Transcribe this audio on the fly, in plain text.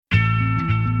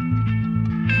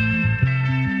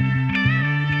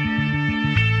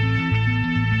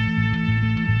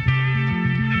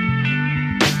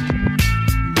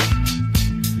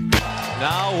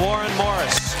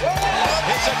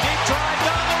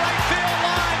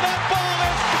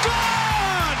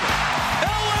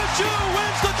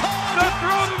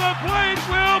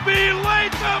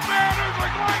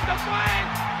playing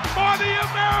for the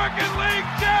American League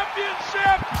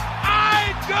Championship. I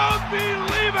don't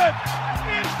believe it.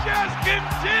 It just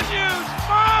continues.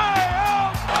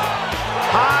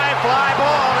 High fly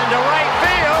ball into right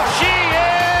field. She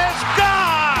is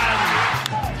gone.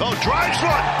 Oh, drives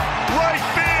one. Right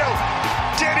field.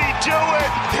 Did he do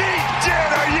it? He did.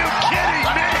 Are you kidding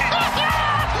me?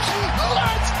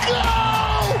 Let's go.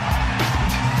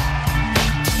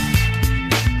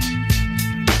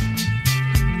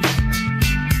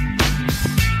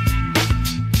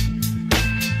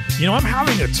 You know, I'm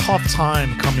having a tough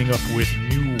time coming up with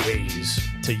new ways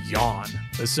to yawn,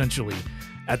 essentially,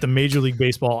 at the Major League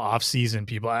Baseball offseason,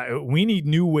 people. We need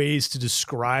new ways to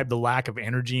describe the lack of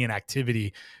energy and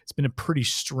activity. It's been a pretty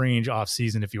strange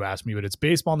offseason, if you ask me, but it's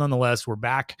baseball nonetheless. We're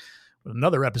back with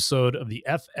another episode of the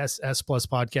FSS Plus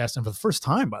podcast. And for the first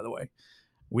time, by the way,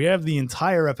 we have the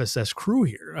entire FSS crew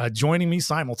here. Joining me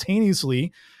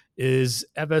simultaneously is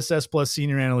FSS Plus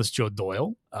senior analyst Joe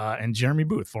Doyle and Jeremy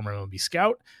Booth, former MLB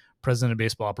scout, president of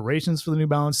baseball operations for the New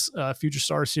Balance Future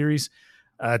Star Series.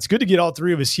 It's good to get all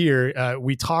three of us here.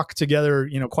 We talk together,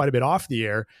 quite a bit off the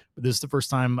air, but this is the first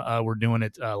time we're doing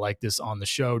it like this on the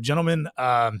show. Gentlemen,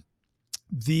 by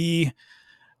the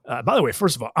way,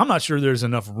 first of all, I'm not sure there's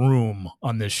enough room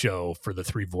on this show for the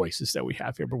three voices that we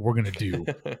have here, but we're going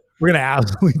to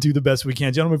absolutely do the best we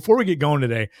can. Gentlemen, before we get going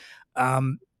today,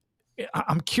 I'm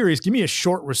curious, give me a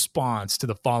short response to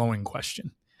the following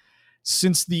question.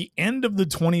 Since the end of the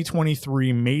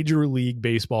 2023 Major League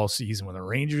Baseball season, when the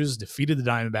Rangers defeated the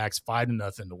Diamondbacks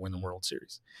 5-0 to win the World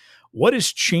Series, what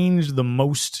has changed the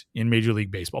most in Major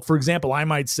League Baseball? For example, I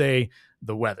might say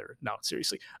the weather. No,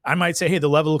 seriously. I might say, hey, the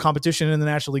level of competition in the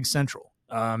National League Central,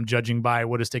 judging by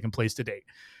what has taken place to date.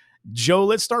 Joe,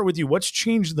 let's start with you. What's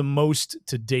changed the most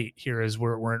to date here as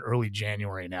we're in early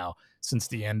January now since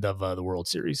the end of the World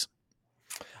Series?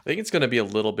 I think it's going to be a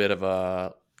little bit of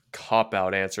a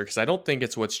cop-out answer because I don't think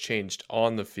it's what's changed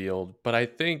on the field, but I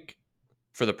think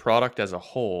for the product as a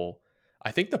whole,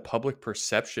 I think the public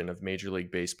perception of Major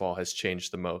League Baseball has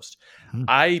changed the most.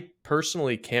 I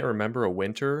personally can't remember a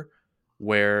winter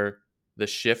where the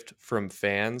shift from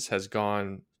fans has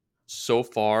gone so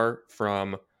far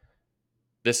from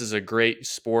this is a great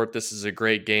sport, this is a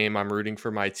great game, I'm rooting for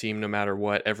my team no matter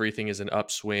what, everything is an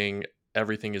upswing,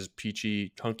 everything is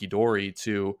peachy hunky-dory,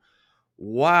 to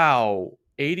wow,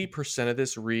 80% of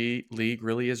this league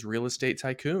really is real estate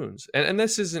tycoons. And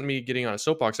this isn't me getting on a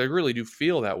soapbox. I really do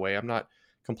feel that way. I'm not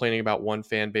complaining about one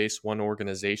fan base, one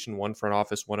organization, one front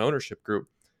office, one ownership group.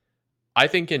 I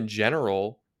think in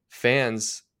general,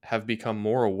 fans have become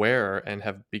more aware and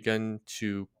have begun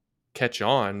to catch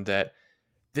on that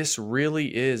this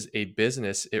really is a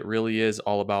business. It really is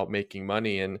all about making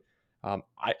money. And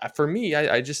for me,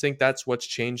 I just think that's what's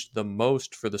changed the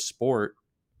most for the sport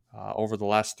over the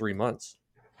last 3 months.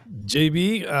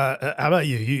 JB, how about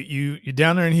you? You're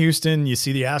down there in Houston. You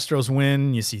see the Astros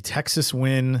win. You see Texas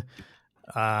win.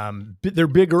 They're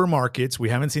bigger markets. We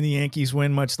haven't seen the Yankees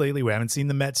win much lately. We haven't seen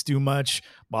the Mets do much.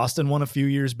 Boston won a few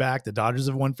years back. The Dodgers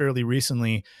have won fairly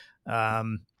recently.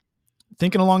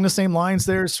 Thinking along the same lines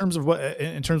there in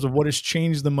terms of what has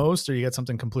changed the most, or you got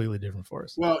something completely different for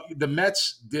us? Well, the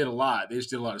Mets did a lot. They just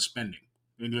did a lot of spending.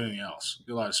 They didn't do anything else. They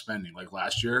did a lot of spending like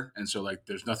last year. And so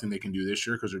there's nothing they can do this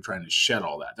year because they're trying to shed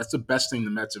all that. That's the best thing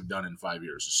the Mets have done in 5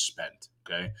 years is spent.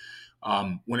 Okay.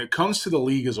 When it comes to the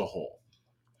league as a whole,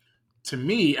 to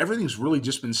me, everything's really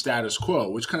just been status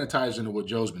quo, which kind of ties into what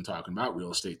Joe's been talking about,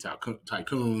 real estate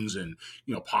tycoons and,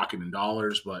 pocketing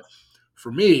dollars. But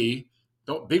for me,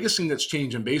 the biggest thing that's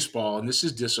changed in baseball, and this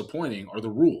is disappointing, are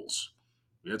the rules.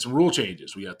 We had some rule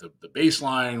changes. We have the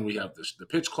baseline. We have the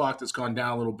pitch clock that's gone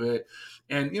down a little bit.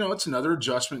 And, it's another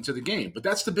adjustment to the game. But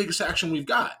that's the biggest action we've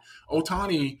got.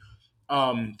 Ohtani,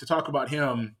 to talk about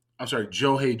him, I'm sorry,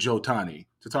 Shohei Ohtani,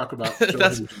 to talk about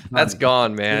that's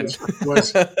gone, man.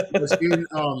 Was in,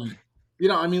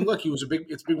 look, it's a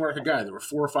big market guy. There were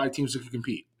 4 or 5 teams that could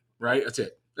compete, right? That's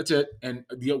it. And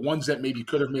the ones that maybe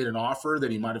could have made an offer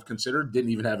that he might have considered didn't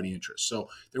even have any interest. So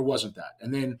there wasn't that.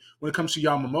 And then when it comes to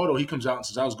Yamamoto, he comes out and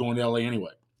says, I was going to LA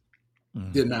anyway.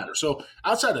 Didn't matter. So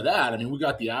outside of that, we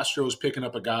got the Astros picking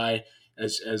up a guy,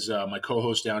 as my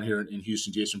co-host down here in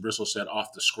Houston, Jason Bristol, said,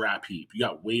 off the scrap heap. You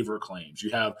got waiver claims.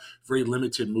 You have very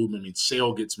limited movement.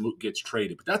 Sale gets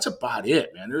traded. But that's about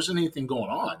it, man. There isn't anything going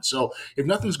on. So if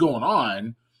nothing's going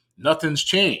on, nothing's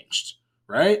changed.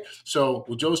 Right. So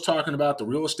when Joe's talking about the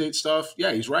real estate stuff,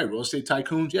 yeah, he's right. Real estate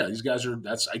tycoons. Yeah, these guys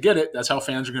I get it. That's how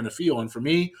fans are going to feel. And for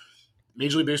me,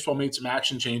 Major League Baseball made some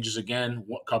action changes again,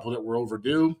 a couple that were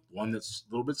overdue, one that's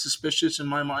a little bit suspicious in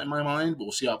my mind, but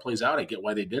we'll see how it plays out. I get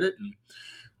why they did it. And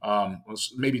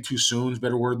Maybe too soon is a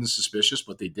better word than suspicious,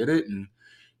 but they did it, and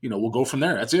we'll go from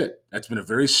there. That's it. That's been a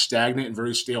very stagnant and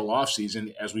very stale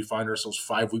offseason as we find ourselves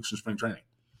 5 weeks from spring training.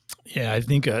 Yeah, I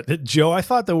think, Joe, I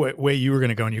thought the way you were going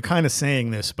to go, and you're kind of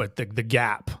saying this, but the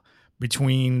gap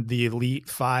between the elite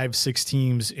 5-6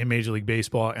 teams in Major League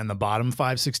Baseball and the bottom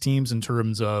 5-6 teams in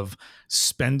terms of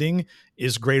spending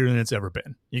is greater than it's ever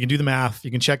been. You can do the math. You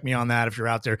can check me on that. If you're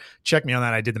out there, check me on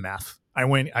that. I did the math.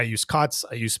 I use COTS,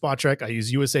 I use Spot Trek, I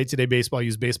use USA Today Baseball, I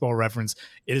use Baseball Reference.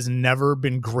 It has never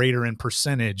been greater in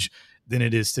percentage than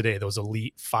it is today. Those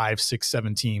elite 5, 6,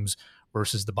 7 teams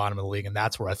versus the bottom of the league. And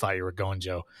that's where I thought you were going,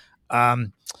 Joe.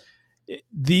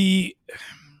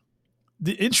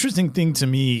 The interesting thing to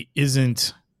me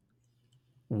isn't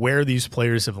where these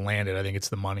players have landed. I think it's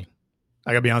the money.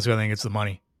 I gotta be honest with you, I think it's the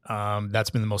money. That's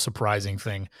been the most surprising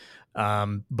thing.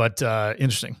 But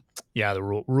interesting. Yeah, the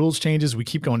rules changes. We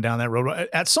keep going down that road.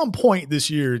 At some point this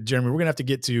year, Jeremy, we're gonna have to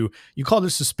get to, you called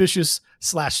it suspicious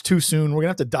 / too soon. We're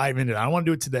gonna have to dive into it. I don't want to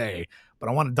do it today, but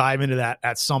I want to dive into that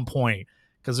at some point,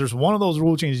 because there's one of those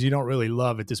rule changes you don't really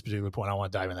love at this particular point. I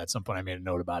want to dive in at some point. I made a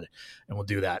note about it, and we'll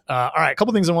do that. All right, a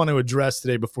couple things I want to address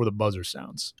today before the buzzer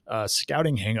sounds.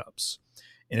 Scouting hangups.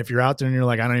 And if you're out there and you're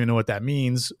like, I don't even know what that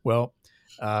means, well,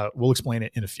 we'll explain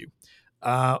it in a few.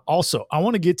 Also, I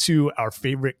want to get to our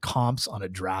favorite comps on a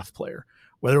draft player.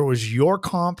 Whether it was your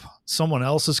comp, someone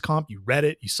else's comp, you read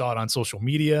it, you saw it on social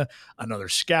media, another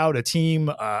scout, a team,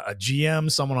 a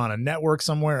GM, someone on a network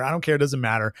somewhere. I don't care. It doesn't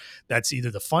matter. That's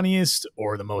either the funniest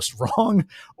or the most wrong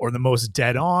or the most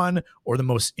dead on or the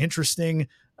most interesting.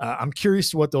 I'm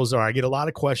curious to what those are. I get a lot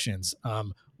of questions.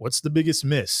 What's the biggest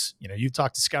miss? You've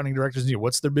talked to scouting directors here.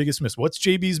 What's their biggest miss? What's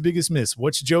JB's biggest miss?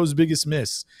 What's Joe's biggest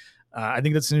miss? I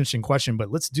think that's an interesting question,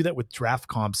 but let's do that with draft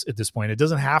comps at this point. It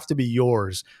doesn't have to be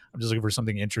yours. I'm just looking for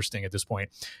something interesting at this point.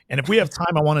 And if we have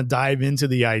time, I want to dive into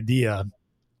the idea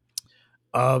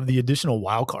of the additional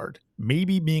wild card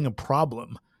maybe being a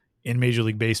problem in Major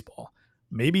League Baseball.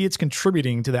 Maybe it's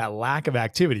contributing to that lack of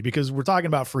activity, because we're talking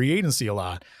about free agency a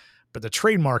lot, but the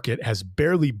trade market has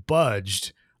barely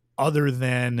budged other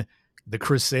than the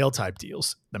Chris Sale type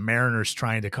deals, the Mariners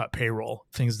trying to cut payroll,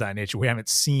 things of that nature. We haven't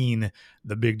seen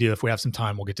the big deal. If we have some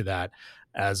time, we'll get to that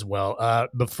as well.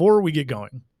 Before we get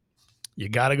going, you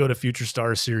got to go to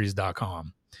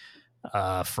futurestarsseries.com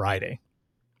Friday.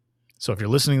 So if you're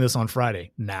listening to this on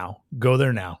Friday, now go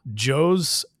there now.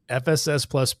 Joe's FSS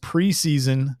Plus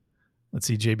preseason. Let's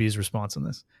see JB's response on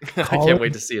this. I can't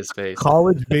wait to see his face.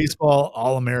 College baseball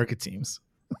All-America teams.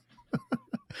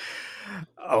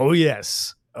 Oh,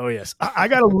 yes. Oh, yes. I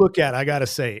got to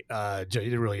say, Joe, you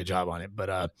did a really good job on it,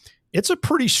 but it's a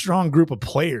pretty strong group of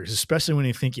players, especially when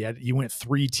you think you went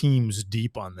 3 teams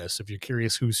deep on this. If you're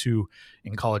curious who's who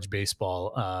in college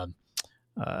baseball,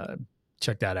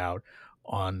 check that out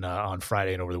on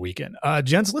Friday and over the weekend.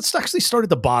 Gents, let's actually start at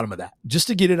the bottom of that just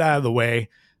to get it out of the way.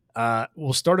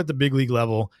 We'll start at the big league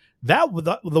level.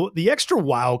 The extra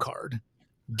wild card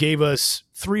gave us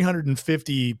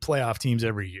 350 playoff teams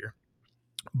every year.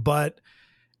 But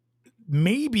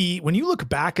maybe when you look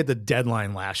back at the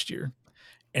deadline last year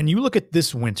and you look at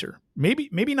this winter, maybe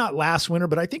not last winter,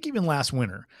 but I think even last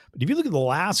winter, but if you look at the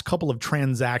last couple of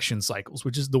transaction cycles,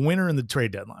 which is the winter and the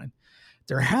trade deadline,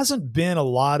 there hasn't been a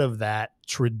lot of that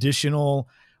traditional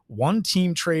one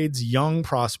team trades young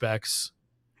prospects,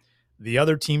 the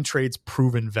other team trades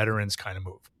proven veterans kind of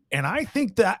move. And I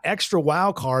think that extra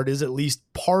wild card is at least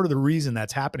part of the reason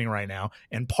that's happening right now,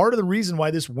 and part of the reason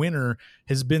why this winter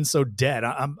has been so dead.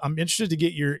 I'm interested to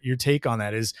get your take on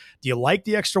that. Do you like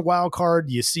the extra wild card?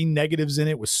 Do you see negatives in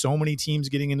it with so many teams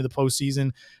getting into the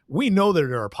postseason? We know that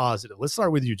there are positive. Let's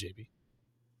start with you, JB.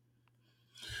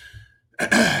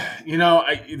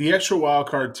 The extra wild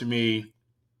card, to me,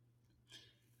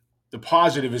 the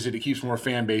positive is that it keeps more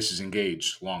fan bases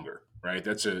engaged longer. Right,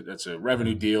 that's a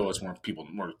revenue deal. It's more people,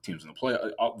 more teams in the play.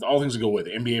 All things that go with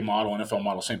it. NBA model, NFL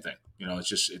model, same thing.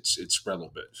 It's spread a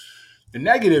little bit. The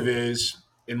negative is,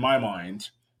 in my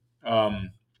mind,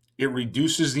 it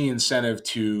reduces the incentive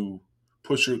to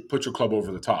put your club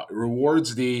over the top. It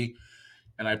rewards and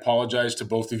I apologize to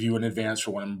both of you in advance for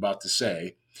what I'm about to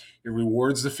say. It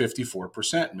rewards the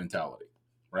 54% mentality.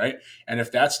 Right, and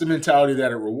if that's the mentality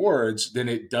that it rewards, then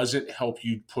it doesn't help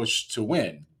you push to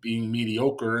win. Being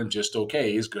mediocre and just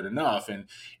okay is good enough. And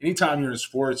anytime you're in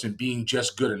sports and being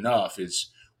just good enough is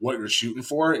what you're shooting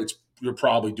for, you're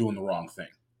probably doing the wrong thing,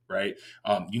 right?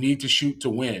 You need to shoot to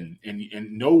win, and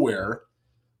nowhere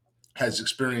has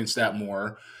experienced that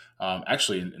more.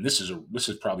 Actually, and this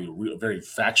is probably a very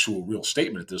factual, real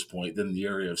statement at this point, than the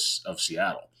area of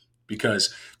Seattle,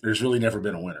 because there's really never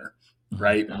been a winner,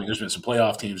 right? I mean, there's been some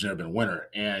playoff teams, never been a winner,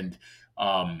 and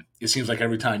It seems like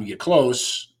every time you get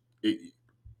close, the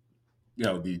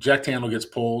eject handle gets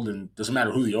pulled, and doesn't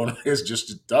matter who the owner is,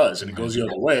 just it does, and it goes the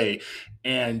other way,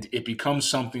 and it becomes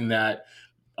something that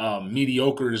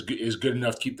mediocre is good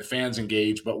enough to keep the fans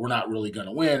engaged, but we're not really going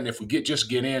to win. And if we just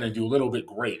get in and do a little bit,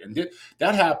 great. And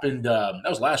that happened. That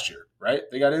was last year, right?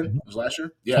 They got in. It was last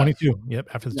year. Yeah, 22. Yep,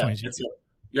 after the 22.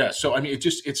 Yeah. So I mean,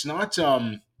 it's not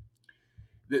the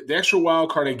extra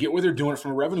wild card. I get where they're doing it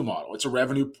from a revenue model. It's a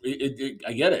revenue.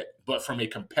 I get it, but from a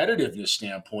competitiveness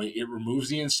standpoint, it removes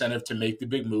the incentive to make the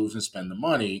big moves and spend the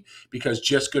money, because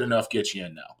just good enough gets you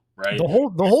in now, right? The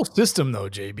whole system, though,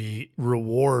 JB,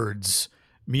 rewards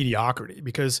mediocrity,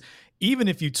 because even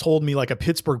if you told me like a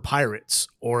Pittsburgh Pirates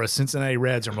or a Cincinnati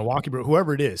Reds or Milwaukee Brewers,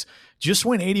 whoever it is, just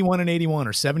win 81-81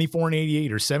 or 74-88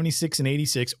 or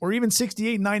 76-86 or even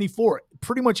 68-94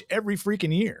 pretty much every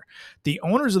freaking year, the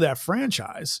owners of that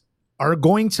franchise are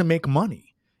going to make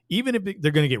money. Even if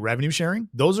they're going to get revenue sharing,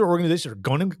 those are organizations that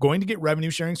are going to get revenue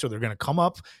sharing, so they're going to come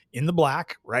up in the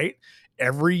black, right?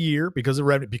 Every year because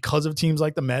of teams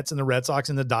like the Mets and the Red Sox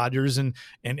and the Dodgers and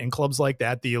clubs like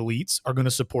that. The elites are going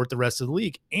to support the rest of the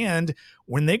league. And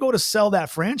when they go to sell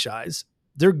that franchise,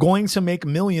 they're going to make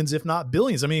millions, if not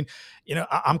billions. I mean,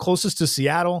 I'm closest to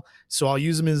Seattle, so I'll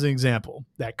use them as an example.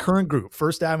 That current group,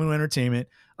 First Avenue Entertainment,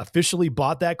 officially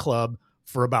bought that club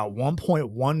for about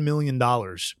 $1.1 million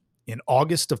in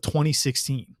August of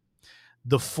 2016.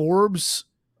 The Forbes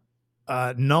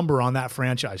number on that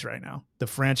franchise right now, the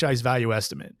franchise value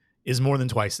estimate, is more than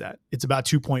twice that. It's about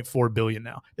 $2.4 billion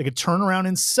now. They could turn around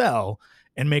and sell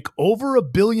and make over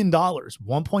 $1 billion,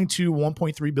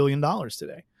 $1.3 billion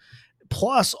today,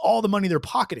 plus all the money they're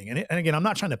pocketing. And again, I'm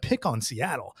not trying to pick on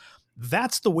Seattle.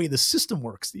 That's the way the system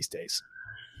works these days.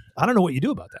 I don't know what you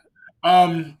do about that.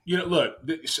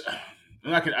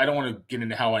 Look, I don't want to get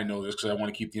into how I know this, because I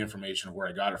want to keep the information of where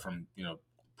I got it from,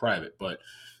 private, but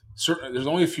certainly there's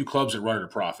only a few clubs that run at a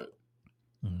profit.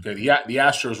 Okay, the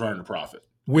Astros run at a profit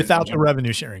without the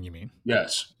revenue sharing. You mean?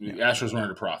 Yes, the Astros run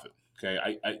at a profit.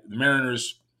 Okay, the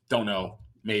Mariners don't know,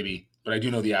 maybe, but I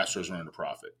do know the Astros run at a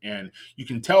profit, and you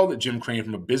can tell that Jim Crane,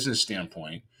 from a business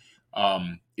standpoint,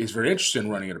 is very interested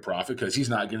in running at a profit, because he's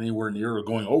not getting anywhere near or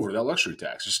going over that luxury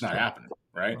tax. It's just not happening,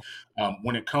 right?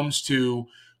 When it comes to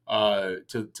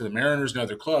the Mariners and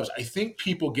other clubs, I think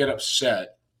people get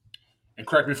upset, and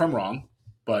correct me if I'm wrong,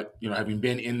 but having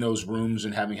been in those rooms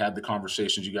and having had the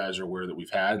conversations you guys are aware that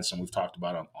we've had, and some we've talked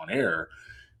about on air,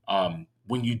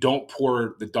 when you don't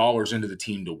pour the dollars into the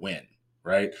team to win,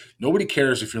 right? Nobody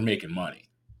cares if you're making money.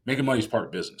 Making money is part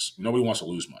of business. Nobody wants to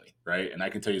lose money, right? And I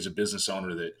can tell you as a business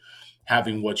owner that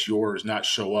having what's yours not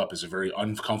show up is a very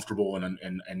uncomfortable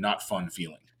and not fun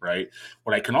feeling, right?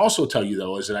 What I can also tell you,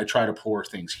 though, is that I try to pour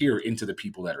things here into the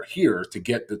people that are here to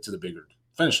get to the bigger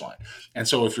finish line. And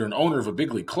so if you're an owner of a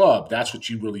big league club, that's what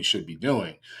you really should be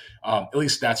doing. At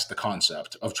least that's the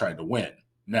concept of trying to win.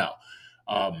 Now,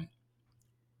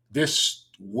 this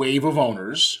wave of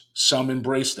owners, some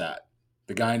embrace that.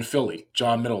 The guy in Philly,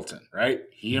 John Middleton, right?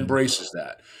 He embraces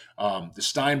that. The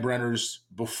Steinbrenners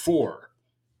before,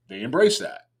 they embrace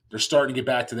that. They're starting to get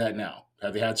back to that now.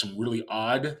 Have they had some really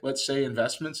odd, let's say,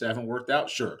 investments that haven't worked out?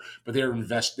 Sure. But they've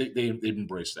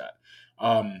embraced that.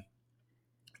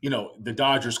 The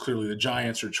Dodgers, clearly, the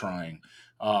Giants are trying.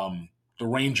 The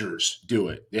Rangers do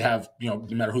it. They have, no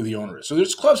matter who the owner is. So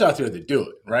there's clubs out there that do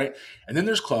it, right? And then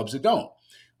there's clubs that don't.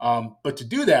 But to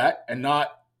do that and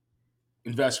not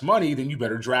invest money, then you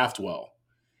better draft well.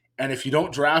 And if you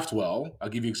don't draft well, I'll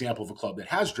give you an example of a club that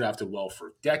has drafted well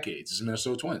for decades. It's the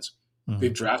Minnesota Twins. Mm-hmm.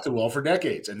 They've drafted well for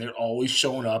decades, and they're always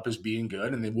showing up as being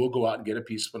good, and they will go out and get a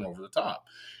piece spun over the top.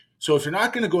 So if you're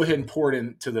not going to go ahead and pour it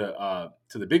into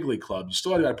the big league club, you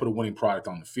still got to put a winning product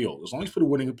on the field. As long as you put a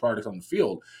winning product on the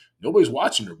field, nobody's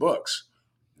watching your books.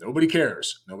 Nobody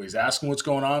cares. Nobody's asking what's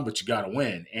going on, but you got to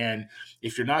win. And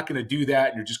if you're not going to do that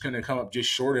and you're just going to come up just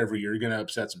short every year, you're going to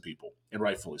upset some people, and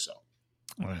rightfully so.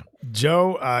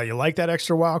 Joe, you like that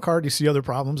extra wild card? Do you see other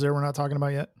problems there we're not talking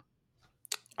about yet?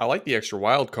 I like the extra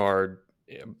wild card,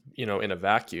 in a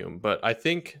vacuum, but I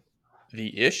think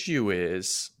the issue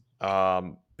is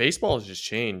baseball has just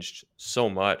changed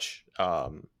so much.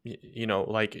 Like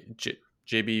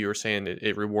JB, you were saying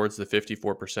it rewards the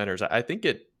 54%ers. I think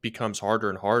it becomes harder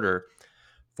and harder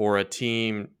for a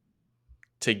team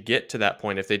to get to that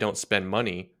point if they don't spend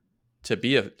money to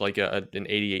be an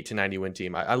 88 to 90 win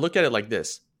team. I look at it like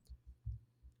this.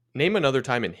 Name another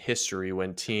time in history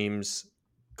when teams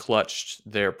clutched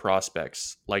their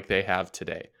prospects like they have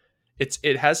today.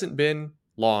 It hasn't been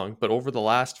long, but over the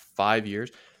last 5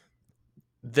 years,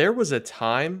 there was a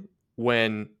time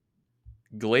when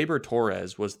Gleyber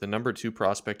Torres was the number 2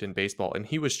 prospect in baseball, and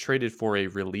he was traded for a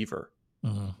reliever.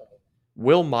 Mhm.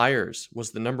 Will Myers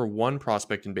was the number 1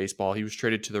 prospect in baseball. He was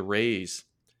traded to the Rays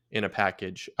in a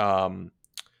package.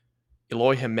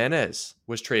 Eloy Jimenez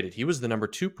was traded. He was the number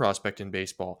 2 prospect in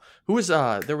baseball. Who was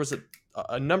there was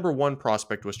a number 1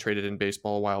 prospect was traded in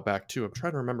baseball a while back too. I'm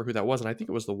trying to remember who that was, and I think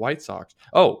it was the White Sox.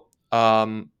 Oh,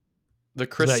 the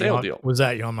Chris Sale deal. Was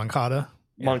that Yohan Moncada?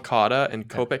 Moncada and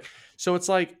Okay. Kopech. So it's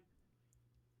like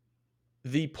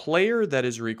the player that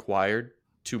is required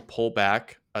to pull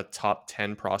back a top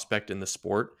 10 prospect in the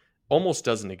sport almost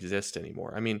doesn't exist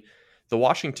anymore. I mean, the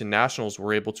Washington Nationals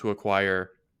were able to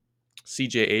acquire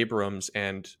CJ Abrams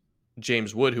and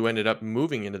James Wood, who ended up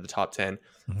moving into the top 10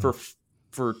 Mhm.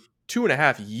 for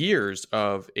 2.5 years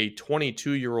of a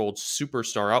 22-year-old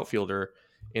superstar outfielder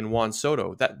in Juan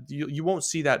Soto. That you won't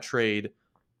see that trade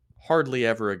hardly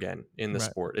ever again in the Right.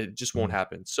 sport. It just won't Mhm.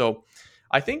 happen. So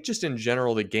I think just in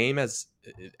general, the game as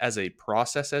a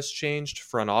process has changed.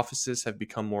 Front offices have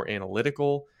become more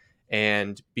analytical.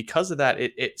 And because of that,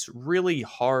 it's really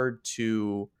hard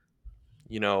to,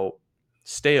 you know,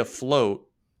 stay afloat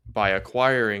by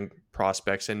acquiring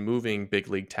prospects and moving big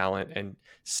league talent and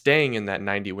staying in that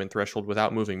 90 win threshold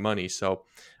without moving money. So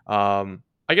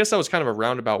I guess that was kind of a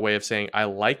roundabout way of saying I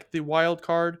like the wild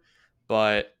card,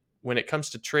 but when it comes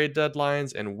to trade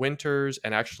deadlines and winters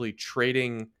and actually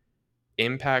trading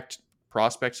impact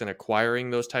prospects and acquiring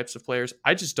those types of players,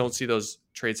 I just don't see those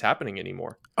trades happening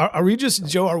anymore. Are we just,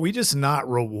 Joe, are we just not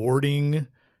rewarding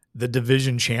the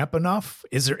division champ enough?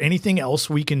 Is there anything else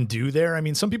we can do there? I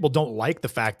mean, some people don't like the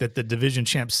fact that the division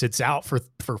champ sits out for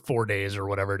 4 days or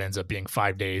whatever it ends up being,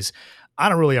 5 days. I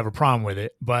don't really have a problem with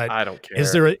it, but I don't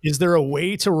is care. there a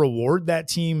way to reward that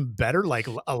team better, like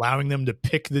allowing them to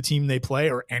pick the team they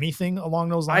play or anything along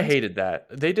those I lines? hated that.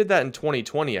 They did that in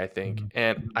 2020, I think, Mhm.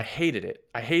 and I hated it.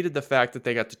 I hated the fact that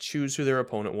they got to choose who their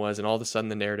opponent was, and all of a sudden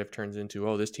the narrative turns into,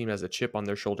 oh, this team has a chip on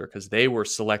their shoulder because they were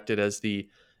selected as the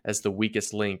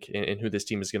weakest link in who this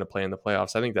team is going to play in the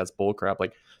playoffs. I think that's bullcrap.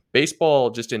 Like baseball,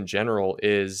 just in general,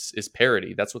 is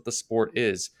parity. That's what the sport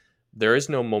is. There is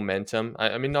no momentum.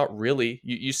 I mean, not really.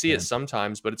 You see it Yeah.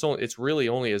 sometimes, but it's really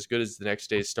only as good as the next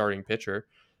day's starting pitcher.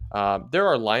 There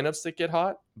are lineups that get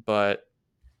hot, but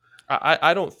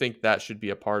I don't think that should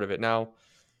be a part of it. Now,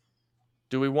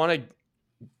 do we want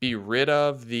to be rid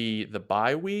of the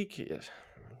bye week?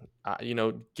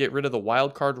 Get rid of the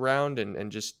wild card round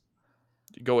and just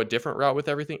go a different route with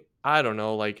everything? I don't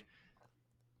know. Like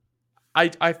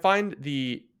I find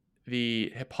the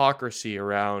hypocrisy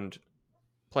around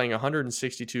playing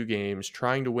 162 games,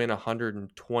 trying to win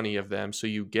 120 of them so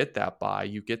you get that bye,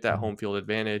 you get that Mhm. home field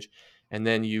advantage, and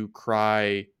then you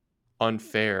cry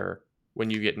unfair when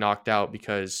you get knocked out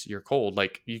because you're cold.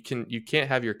 Like you can't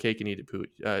have your cake and eat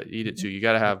it too. You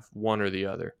got to have one or the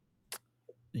other.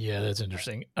 Yeah, that's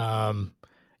interesting. They're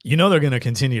going to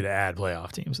continue to add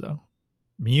playoff teams, though.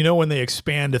 I mean, when they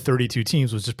expand to 32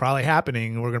 teams, which is probably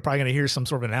happening, we're probably going to hear some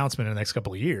sort of announcement in the next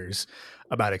couple of years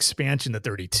about expansion to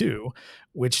 32,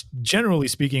 which generally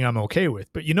speaking, I'm okay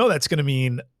with. But that's going to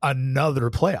mean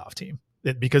another playoff team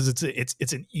because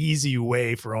it's an easy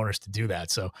way for owners to do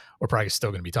that. So we're probably still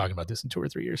going to be talking about this in 2 or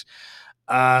 3 years.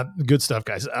 Good stuff,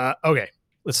 guys. Okay,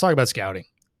 let's talk about scouting.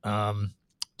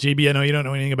 JB, I know you don't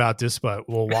know anything about this, but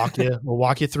we'll walk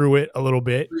you through it a little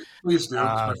bit. Please do. It's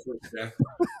Uh, my first day.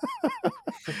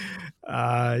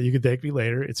 You can thank me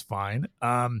later. It's fine.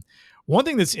 One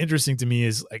thing that's interesting to me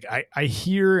is like I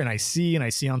hear and I see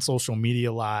on social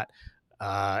media a lot.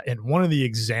 And one of the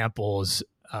examples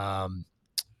in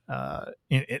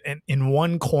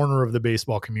one corner of the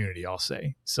baseball community, I'll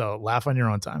say. So laugh on your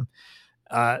own time.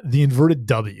 The inverted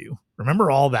W.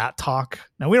 Remember all that talk?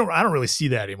 Now I don't really see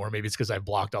that anymore. Maybe it's because I've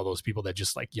blocked all those people that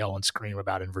just like yell and scream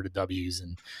about inverted W's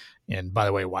and by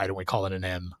the way, why don't we call it an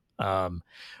M?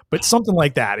 But something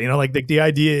like that, like the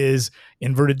idea is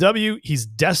inverted W, he's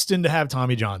destined to have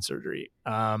Tommy John surgery.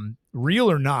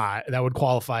 Real or not, that would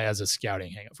qualify as a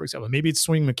scouting hangup, for example. Maybe it's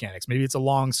swing mechanics, maybe it's a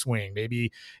long swing,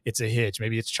 maybe it's a hitch,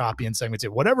 maybe it's choppy and segmented,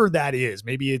 whatever that is.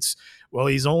 Maybe it's, well,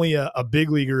 he's only a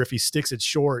big leaguer if he sticks it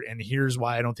short, and here's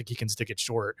why I don't think he can stick it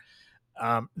short.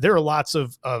 There are lots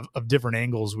of different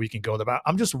angles we can go about.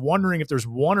 I'm just wondering if there's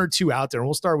one or two out there. And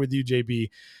we'll start with you, JB,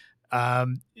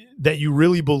 that you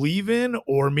really believe in,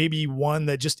 or maybe one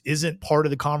that just isn't part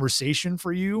of the conversation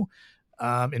for you.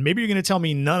 And maybe you're going to tell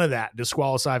me none of that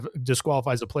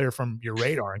disqualifies a player from your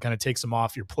radar and kind of takes them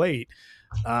off your plate.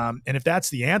 And if that's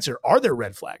the answer, are there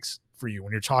red flags for you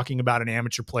when you're talking about an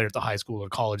amateur player at the high school or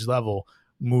college level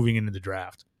moving into the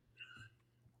draft?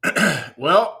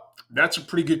 Well, that's a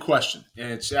pretty good question.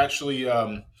 And it's actually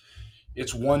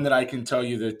it's one that I can tell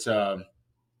you that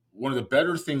one of the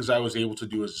better things I was able to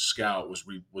do as a scout was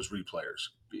read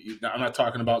players. Now, I'm not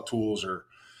talking about tools or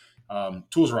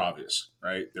tools are obvious,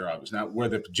 right? They're obvious. Now, where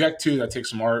they project to, that takes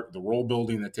some art. The role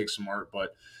building, that takes some art.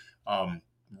 But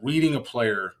reading a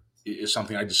player is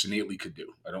something I just innately could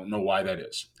do. I don't know why that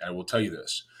is. I will tell you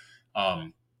this.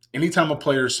 Anytime a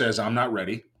player says, I'm not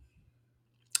ready,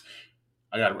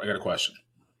 I got a question.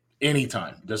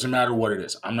 Anytime. It doesn't matter what it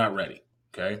is. I'm not ready.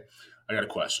 Okay? I got a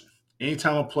question.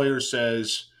 Anytime a player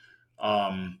says,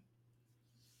 I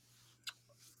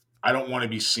don't want to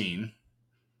be seen,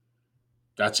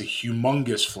 that's a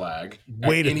humongous flag.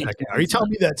 Wait a second. Are you telling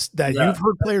me that you've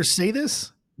heard players say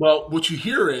this? Well, what you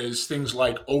hear is things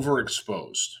like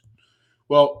overexposed.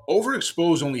 Well,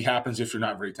 overexposed only happens if you're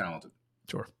not very talented.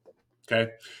 Sure.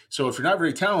 Okay. So if you're not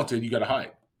very talented, you got to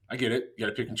hide. I get it. You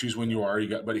got to pick and choose when you are.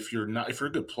 But if you're a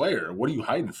good player, what are you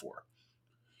hiding for?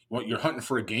 Well, you're hunting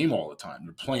for a game all the time.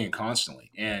 You're playing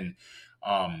constantly. And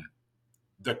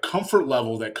the comfort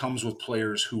level that comes with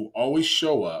players who always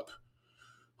show up,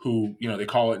 who, they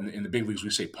call it in the big leagues, we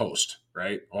say post,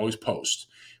 right? Always post.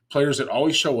 Players that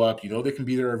always show up, they can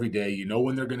be there every day.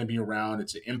 When they're going to be around.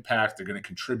 It's an impact. They're going to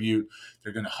contribute.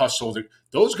 They're going to hustle.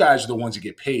 Those guys are the ones that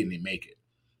get paid and they make it.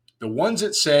 The ones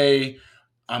that say,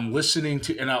 I'm listening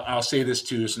to, and I'll say this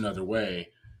too, this another way.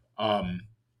 Because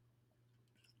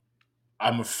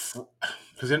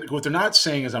what they're not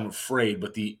saying is I'm afraid,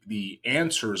 but the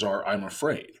answers are I'm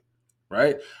afraid,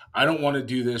 right? I don't want to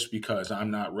do this because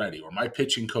I'm not ready. Or my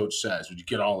pitching coach says, which you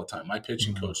get all the time, my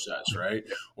pitching coach says, right?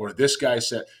 Or this guy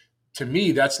said, to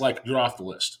me, that's like you're off the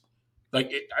list.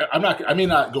 Like I may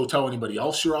not go tell anybody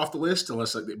else you're off the list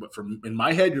unless, but in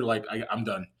my head, you're like, I'm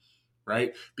done.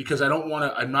 Right? Because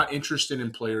I'm not interested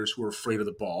in players who are afraid of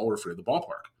the ball or afraid of the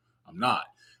ballpark. I'm not.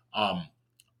 I'll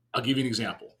give you an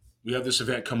example. We have this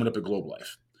event coming up at Globe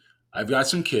Life. I've got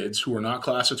some kids who are not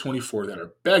class of 24 that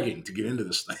are begging to get into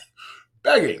this thing.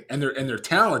 Begging. And they're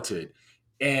talented.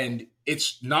 And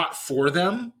it's not for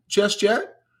them just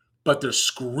yet, but they're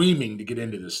screaming to get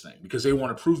into this thing because they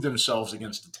want to prove themselves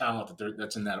against the talent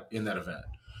that's in that event.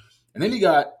 And then you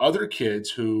got other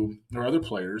kids or other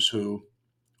players who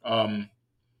who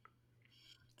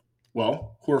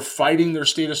are fighting their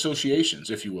state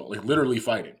associations, if you will, like literally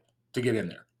fighting to get in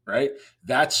there, right?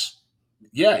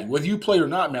 Whether you play or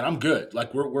not, man, I'm good.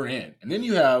 Like we're in. And then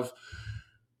you have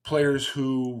players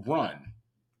who run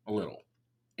a little.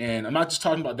 And I'm not just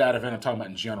talking about that event. I'm talking about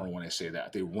in general when I say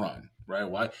that. They run, right?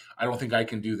 Well, I don't think I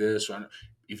can do this.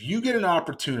 If you get an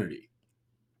opportunity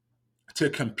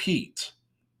to compete,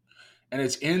 and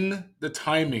it's in the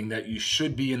timing that you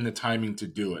should be in the timing to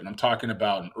do it. And I'm talking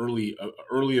about an early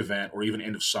event or even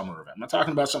end of summer event. I'm not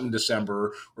talking about something in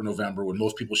December or November when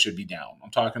most people should be down. I'm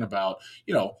talking about,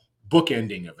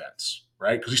 bookending events,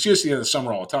 right? Because you see this at the end of the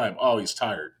summer all the time. Oh, he's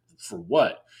tired. For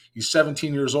what? He's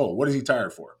 17 years old. What is he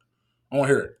tired for? I won't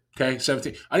hear it. Okay,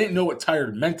 17. I didn't know what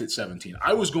tired meant at 17.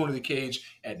 I was going to the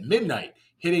cage at midnight,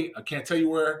 hitting, I can't tell you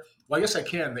where. Well, I guess I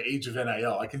can in the age of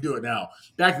NIL. I can do it now.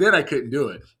 Back then, I couldn't do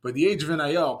it. But the age of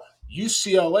NIL,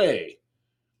 UCLA,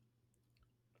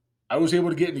 I was able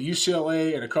to get into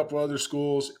UCLA and a couple other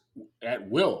schools at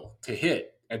will to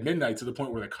hit at midnight to the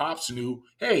point where the cops knew,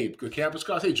 hey, the campus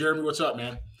cops, hey, Jeremy, what's up,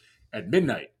 man? At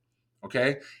midnight,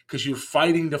 okay? Because you're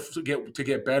fighting to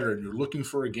get better and you're looking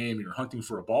for a game and you're hunting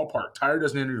for a ballpark. Tired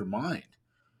doesn't enter your mind.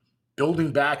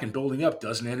 Building back and building up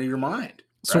doesn't enter your mind.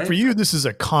 So for you, this is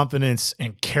a confidence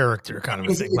and character kind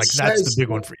of a thing. Like that's the big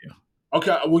one for you.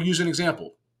 Okay, we'll use an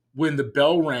example. When the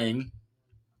bell rang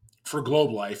for Globe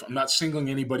Life, I'm not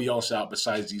singling anybody else out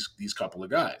besides these couple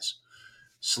of guys.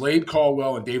 Slade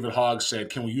Caldwell and David Hogg said,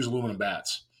 can we use aluminum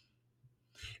bats?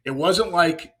 It wasn't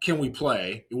like, can we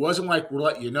play? It wasn't like, we're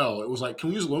letting you know. It was like, can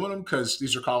we use aluminum? Because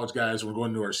these are college guys and we're going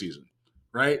into our season,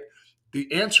 right?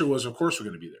 The answer was, of course, we're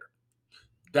going to be there.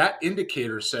 That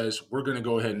indicator says we're going to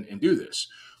go ahead and do this.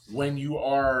 When you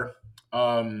are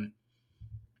a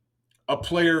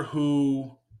player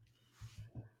who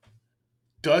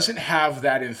doesn't have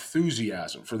that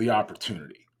enthusiasm for the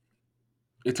opportunity,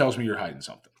 it tells me you're hiding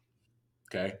something.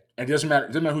 Okay? And it doesn't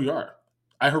matter who you are.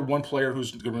 I heard one player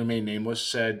who's going to remain nameless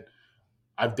said,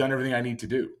 I've done everything I need to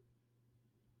do.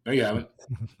 No, you haven't.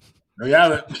 No, you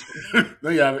haven't. No,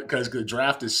 you haven't, because the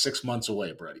draft is 6 months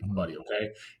away, buddy,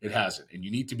 okay? It hasn't. And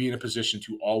you need to be in a position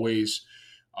to always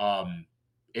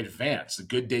advance the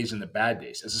good days and the bad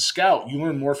days. As a scout, you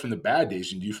learn more from the bad days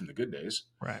than you do from the good days.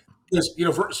 Right.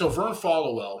 Because, so Vern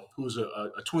Followell, who was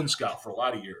a twin scout for a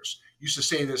lot of years, used to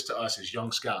say this to us as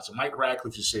young scouts. And Mike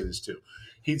Radcliffe used to say this too.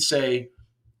 He'd say,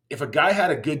 if a guy had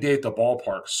a good day at the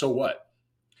ballpark, so what?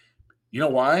 You know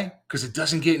why? Because it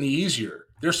doesn't get any easier.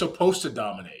 They're supposed to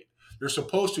dominate. They're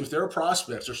supposed to, if they're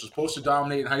prospects, they're supposed to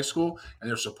dominate in high school and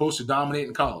they're supposed to dominate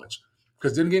in college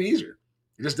because it didn't get easier.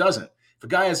 It just doesn't. If a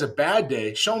guy has a bad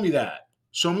day, show me that.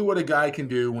 Show me what a guy can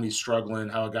do when he's struggling,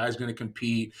 how a guy's going to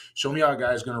compete. Show me how a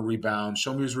guy's going to rebound.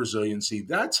 Show me his resiliency.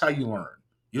 That's how you learn.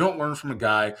 You don't learn from a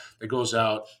guy that goes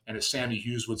out and, as Sammy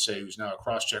Hughes would say, who's now a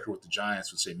cross-checker with the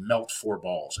Giants, would say, melt 4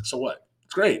 balls. Like, so what?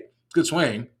 It's great. It's a good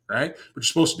swing, right? But you're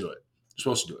supposed to do it. You're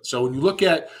supposed to do it. So when you look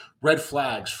at red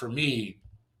flags, for me,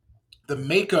 the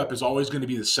makeup is always going to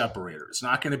be the separator. It's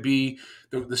not going to be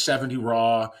the 70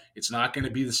 raw. It's not going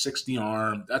to be the 60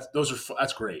 arm.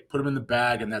 That's great. Put them in the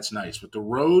bag, and that's nice. But the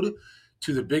road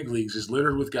to the big leagues is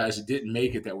littered with guys that didn't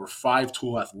make it that were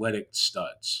 5-tool athletic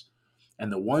studs.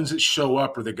 And the ones that show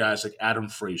up are the guys like Adam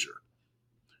Frazier,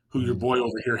 who your boy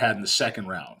over here had in the second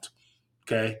round.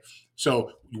 Okay?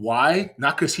 So why?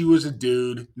 Not because he was a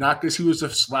dude, not because he was the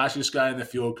flashiest guy in the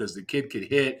field, because the kid could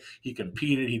hit, he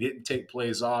competed, he didn't take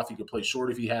plays off, he could play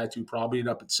short if he had to, probably end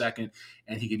up at second,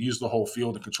 and he could use the whole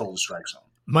field and control the strike zone.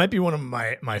 Might be one of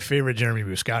my favorite Jeremy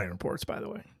Booth scouting reports, by the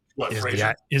way. What,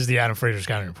 is the Adam Frazier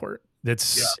scouting report.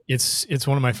 It's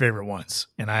one of my favorite ones,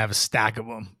 and I have a stack of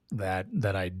them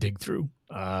that I dig through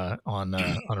on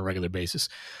a regular basis.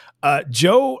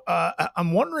 Joe,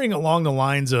 I'm wondering along the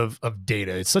lines of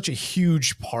data. It's such a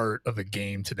huge part of the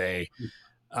game today.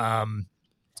 I'm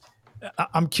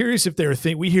curious if there are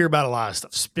things we hear about a lot of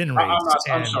stuff, spin rates.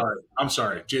 I'm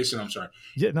sorry, Jason. I'm sorry.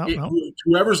 Yeah, no.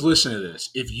 Whoever's listening to this,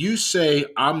 if you say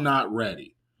I'm not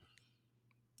ready,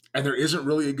 and there isn't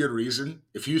really a good reason,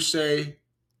 if you say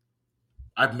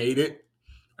I've made it,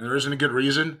 and there isn't a good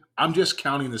reason, I'm just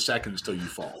counting the seconds till you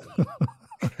fall.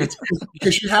 It's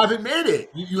because you haven't made it.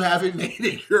 You haven't made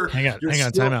it. Hang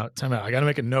on. Time out. I got to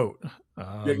make a note.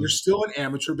 You're still in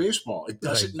amateur baseball. It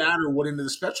doesn't matter what end of the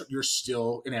spectrum. You're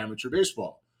still in amateur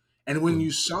baseball. And when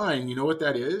you sign, you know what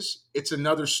that is? It's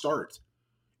another start.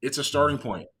 It's a starting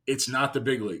point. It's not the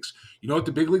big leagues. You know what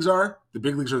the big leagues are? The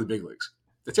big leagues are the big leagues.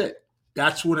 That's it.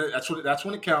 That's when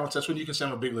it counts. That's when you can say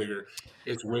I'm a big leaguer.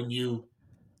 It's when you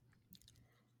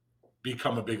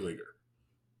become a big leaguer.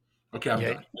 Okay, I'm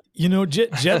done. You know,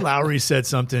 Jed Lowry said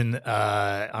something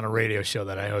on a radio show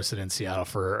that I hosted in Seattle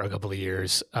for a couple of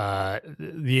years.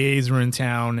 The A's were in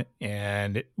town,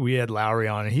 and we had Lowry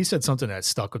on, and he said something that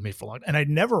stuck with me for a long time. And I'd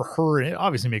never heard it.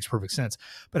 Obviously makes perfect sense,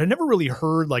 but I never really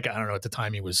heard, like, I don't know, at the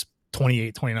time he was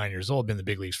 28, 29 years old, been in the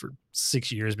big leagues for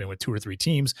 6 years, been with 2 or 3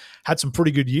 teams, had some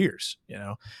pretty good years. You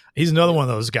know, he's another one of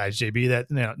those guys, JB, that,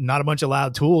 you know, not a bunch of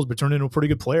loud tools, but turned into a pretty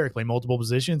good player, play multiple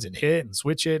positions and hit and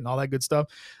switch it and all that good stuff.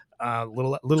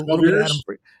 Little bit of Adam.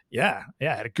 Yeah,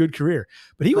 had a good career.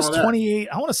 But he was 28.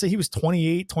 I want to say he was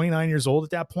 28, 29 years old at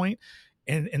that point.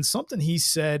 And something he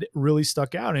said really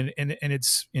stuck out. And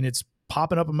it's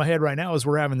popping up in my head right now as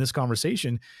we're having this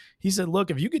conversation. He said, look,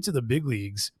 if you get to the big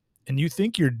leagues and you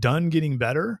think you're done getting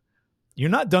better, you're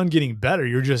not done getting better.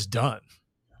 You're just done.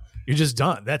 You're just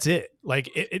done. That's it. Like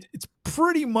it's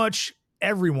pretty much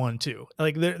everyone too.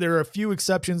 Like there are a few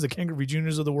exceptions, the Ken Griffey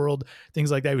Juniors of the world, things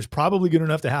like that. He was probably good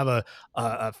enough to have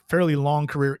a fairly long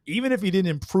career, even if he didn't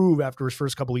improve after his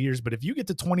first couple of years. But if you get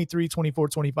to 23, 24,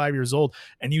 25 years old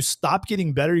and you stop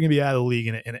getting better, you're gonna be out of the league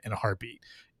in a heartbeat.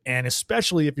 And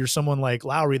especially if you're someone like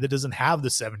Lowry that doesn't have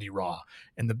the 70 raw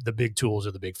and the big tools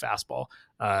or the big fastball.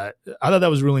 I thought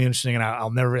that was really interesting, and I'll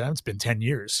never, it's been 10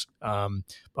 years, but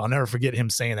I'll never forget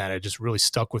him saying that. It just really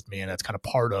stuck with me, and that's kind of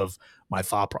part of my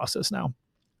thought process now.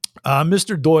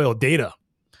 Mr. Doyle, data.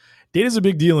 Data is a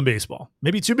big deal in baseball,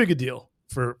 maybe too big a deal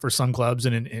for some clubs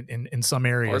and in some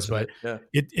areas, but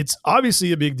it's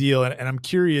obviously a big deal. And I'm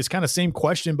curious, kind of same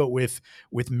question, but with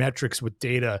metrics, with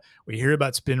data. We hear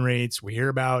about spin rates, we hear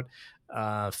about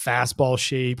fastball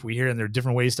shape, we hear, and there are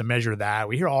different ways to measure that.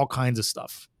 We hear all kinds of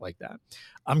stuff like that.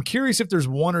 I'm curious if there's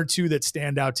one or two that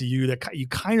stand out to you that you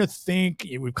kind of think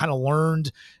we've kind of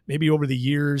learned maybe over the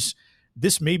years,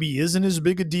 this maybe isn't as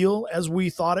big a deal as we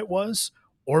thought it was,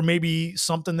 or maybe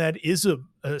something that is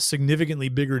a significantly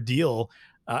bigger deal,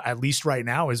 at least right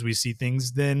now as we see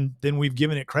things, than we've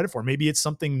given it credit for. Maybe it's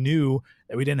something new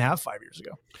that we didn't have 5 years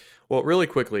ago. Well, really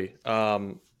quickly,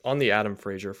 on the Adam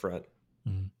Frazier front,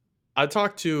 I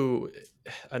talked to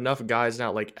enough guys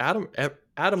now, like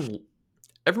Adam,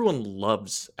 everyone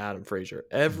loves Adam Frazier.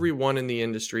 Everyone in the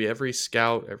industry, every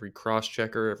scout, every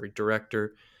cross-checker, every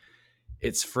director,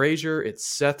 it's Frazier, it's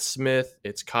Seth Smith,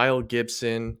 it's Kyle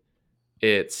Gibson,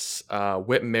 it's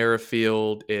Whit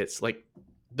Merrifield. It's like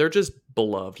they're just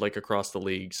beloved like across the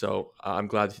league. So I'm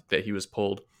glad that he was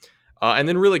pulled. And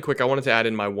then really quick, I wanted to add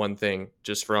in my one thing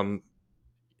just from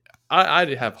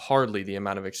I have hardly the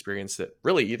amount of experience that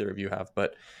really either of you have,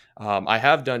 but I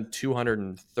have done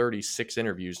 236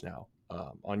 interviews now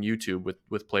on YouTube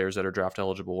with players that are draft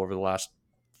eligible over the last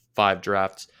 5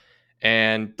 drafts.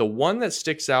 And the one that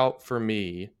sticks out for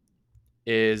me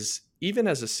is, even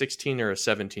as a 16 or a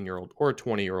 17-year-old or a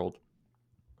 20-year-old,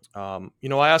 I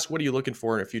ask, what are you looking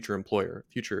for in a future employer,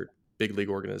 future big league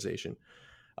organization?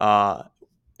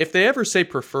 If they ever say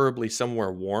preferably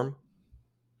somewhere warm,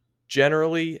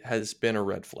 generally has been a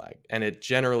red flag, and it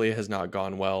generally has not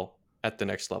gone well at the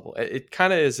next level. It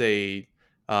kind of is a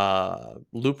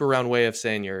loop around way of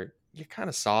saying you're kind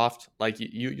of soft. Like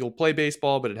you'll play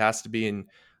baseball, but it has to be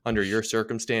under your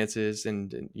circumstances,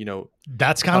 and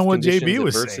That's kind of tough what conditions, JB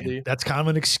was adversity. saying. That's kind of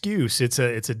an excuse. It's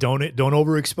a don't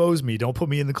overexpose me. Don't put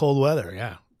me in the cold weather.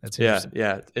 Yeah. That's interesting.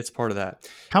 Yeah, it's part of that.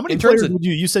 How many players would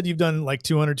you said you've done like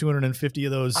 200, 250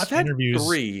 of those interviews? I've had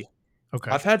 3.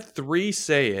 Okay. I've had 3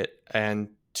 say it, and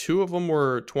 2 of them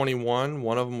were 21,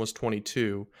 one of them was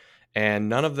 22, and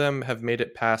none of them have made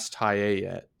it past high A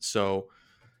yet. So,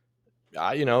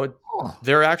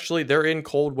 they're in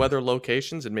cold weather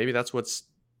locations, and maybe that's what's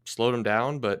slowed them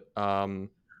down. But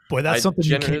boy, that's something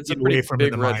you can't get away from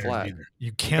in the minors either.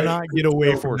 You cannot get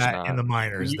away from that in the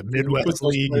minors. The Midwest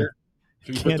League.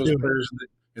 Can you put those players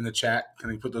in the chat? Can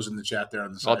you put those in the chat there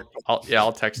on the side?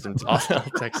 I'll text them. I'll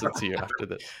text them to you after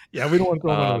this. Yeah, we don't want to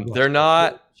throw them. They're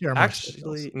not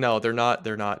actually. No, they're not.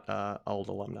 They're not old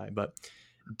alumni, but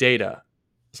data.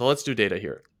 So let's do data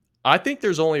here. I think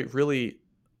there's only really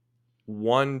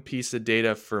one piece of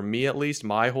data for me, at least,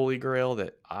 my holy grail,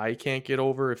 that I can't get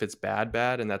over if it's bad,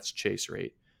 and that's chase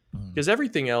rate. Because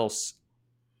everything else,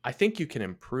 I think you can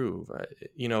improve.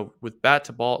 With bat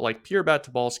to ball, like pure bat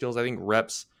to ball skills, I think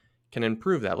reps can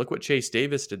improve that. Look what Chase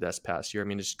Davis did this past year. I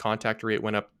mean, his contact rate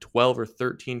went up 12 or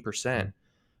 13%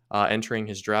 entering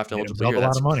his draft eligible year.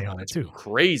 That's a lot of money on it too.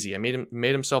 Crazy. I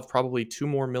made himself probably $2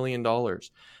 more million.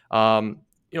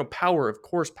 Power, of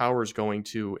course, power is going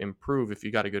to improve if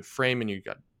you got a good frame and you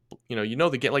got,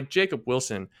 the game. Like Jacob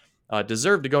Wilson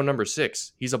deserved to go number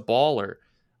 6. He's a baller.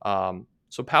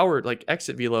 So power, like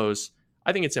exit velos,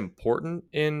 I think it's important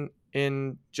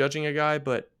in judging a guy,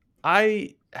 but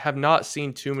I have not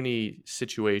seen too many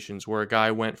situations where a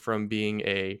guy went from being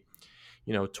a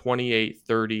 28,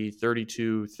 30,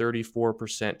 32,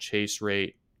 34% chase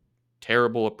rate,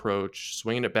 terrible approach,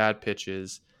 swinging at bad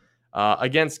pitches,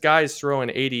 against guys throwing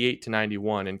 88 to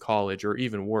 91 in college, or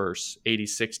even worse,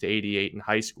 86 to 88 in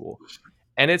high school.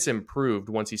 And it's improved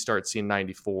once he starts seeing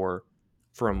 94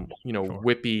 from,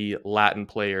 whippy Latin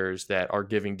players that are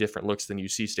giving different looks than you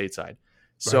see stateside.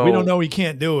 So right. We don't know he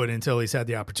can't do it until he's had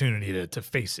the opportunity to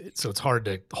face it. So it's hard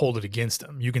to hold it against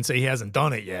him. You can say he hasn't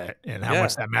done it yet, and how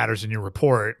much that matters in your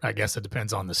report, I guess it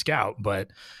depends on the scout.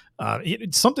 But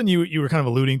it's something you were kind of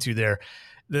alluding to there,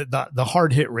 the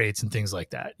hard hit rates and things like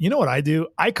that. You know what I do?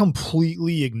 I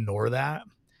completely ignore that.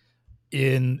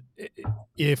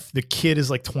 If the kid is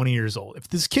like 20 years old, if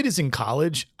this kid is in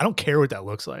college, I don't care what that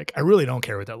looks like. I really don't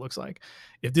care what that looks like.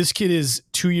 If this kid is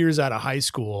 2 years out of high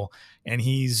school and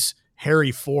he's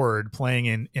Harry Ford playing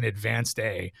in advanced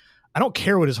A, I don't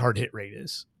care what his hard hit rate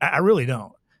is. I really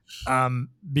don't.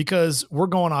 Because we're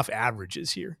going off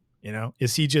averages here.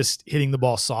 Is he just hitting the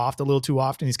ball soft a little too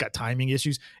often? He's got timing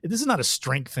issues. This is not a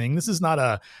strength thing. This is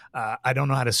not I don't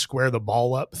know how to square the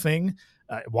ball up thing.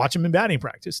 Watch him in batting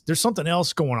practice. There's something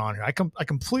else going on here. I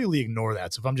completely ignore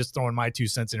that. So if I'm just throwing my 2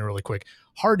 cents in really quick,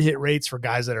 hard hit rates for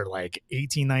guys that are like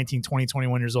 18, 19, 20,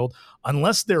 21 years old,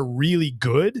 unless they're really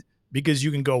good, because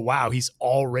you can go, wow, he's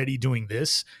already doing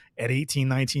this at 18,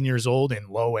 19 years old in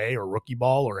low A or rookie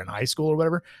ball or in high school or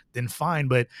whatever, then fine.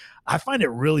 But I find it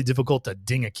really difficult to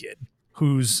ding a kid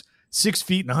who's 6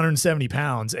 feet and 170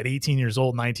 pounds at 18 years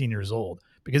old, 19 years old,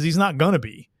 because he's not going to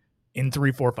be in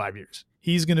 3, 4, 5 years.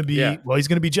 He's going to be, he's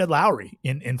going to be Jed Lowry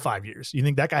in 5 years. You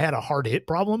think that guy had a hard hit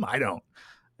problem? I don't,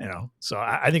 so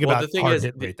I think about hard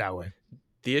hit rate that way.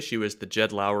 The issue is the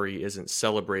Jed Lowry isn't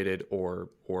celebrated or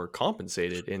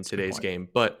compensated in today's game.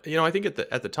 But, I think at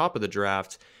the top of the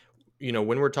draft,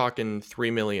 when we're talking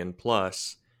 3 million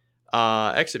plus,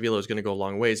 exit velo is going to go a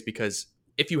long ways, because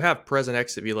if you have present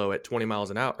exit velo at 20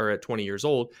 miles an hour or at 20 years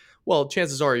old, well,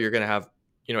 chances are you're going to have,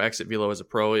 exit velo as a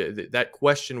pro. That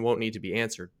question won't need to be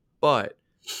answered. But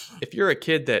if you're a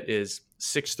kid that is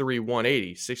 6'3",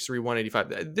 180, 6'3",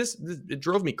 185, it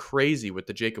drove me crazy with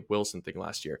the Jacob Wilson thing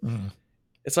last year.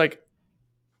 It's like,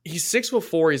 he's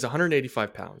 6'4", he's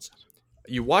 185 pounds.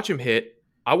 You watch him hit.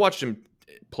 I watched him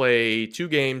play 2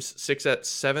 games,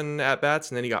 7 at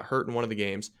bats, and then he got hurt in one of the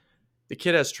games. The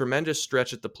kid has tremendous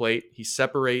stretch at the plate. He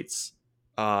separates.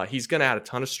 He's going to add a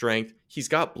ton of strength. He's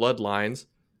got bloodlines.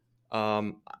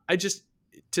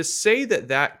 to say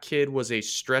that kid was a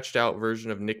stretched out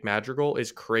version of Nick Madrigal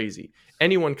is crazy.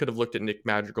 Anyone could have looked at Nick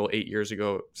Madrigal 8 years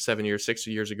ago, 7 years, 6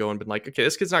 years ago and been like, okay,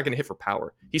 this kid's not going to hit for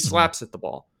power. He slaps at the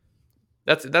ball.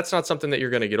 That's not something that you're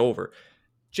going to get over.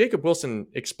 Jacob Wilson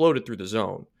exploded through the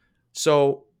zone.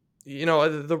 So,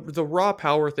 the raw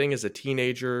power thing as a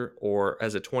teenager or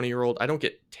as a 20-year-old, I don't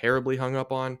get terribly hung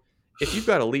up on. If you've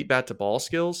got elite bat to ball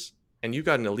skills and you've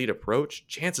got an elite approach,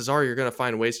 chances are you're going to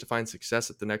find ways to find success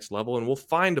at the next level, and we'll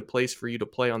find a place for you to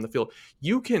play on the field.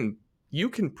 You can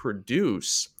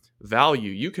produce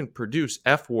value. You can produce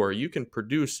FWAR. You can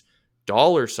produce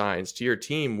dollar signs to your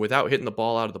team without hitting the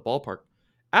ball out of the ballpark.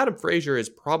 Adam Frazier is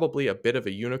probably a bit of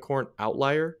a unicorn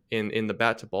outlier in the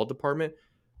bat to ball department,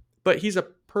 but he's a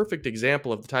perfect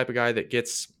example of the type of guy that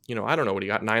gets, I don't know what he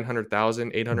got,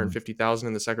 900,000, 850,000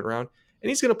 in the second round. And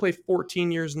he's going to play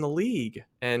 14 years in the league,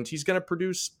 and he's going to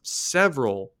produce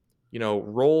several,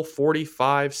 roll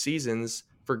 45 seasons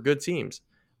for good teams.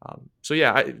 So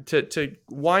yeah, to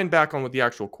wind back on what the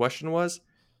actual question was,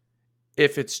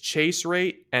 if it's chase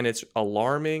rate and it's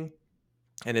alarming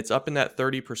and it's up in that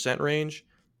 30% range,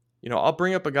 I'll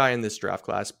bring up a guy in this draft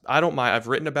class. I don't mind. I've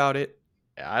written about it.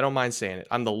 I don't mind saying it.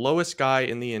 I'm the lowest guy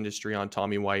in the industry on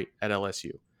Tommy White at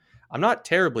LSU. I'm not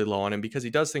terribly low on him because he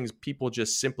does things people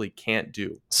just simply can't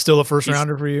do. Still a first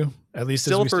rounder for you, at least.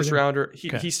 Still a first rounder.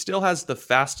 He still has the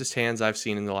fastest hands I've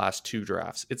seen in the last 2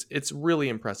 drafts. It's really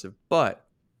impressive, but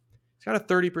he's got a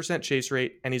 30% chase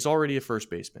rate and he's already a first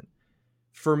baseman.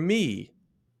 For me,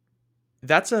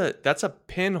 that's a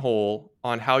pinhole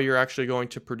on how you're actually going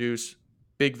to produce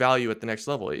big value at the next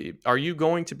level. Are you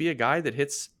going to be a guy that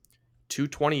hits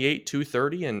 228,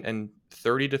 230 and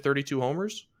 30 to 32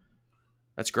 homers?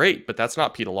 That's great, but that's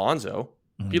not Pete Alonso.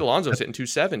 Pete Alonso's hitting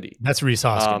 270. That's Rhys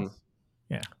Hoskins.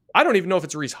 Yeah. I don't even know if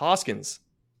it's Rhys Hoskins.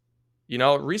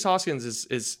 Rhys Hoskins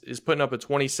is putting up a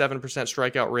 27%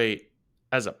 strikeout rate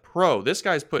as a pro. This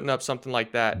guy's putting up something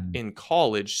like that in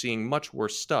college, seeing much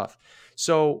worse stuff.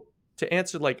 So to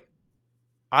answer,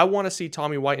 I want to see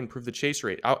Tommy White improve the chase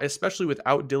rate, especially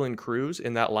without Dylan Cruz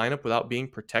in that lineup, without being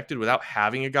protected, without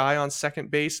having a guy on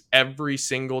second base every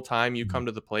single time you come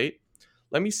to the plate.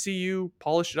 Let me see you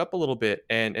polish it up a little bit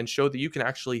and show that you can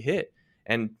actually hit.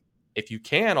 And if you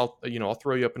can, I'll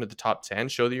throw you up into the top 10,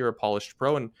 show that you're a polished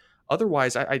pro. And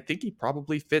otherwise, I think he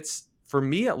probably fits, for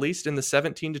me at least, in the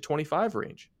 17 to 25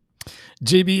 range.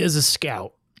 JB, as a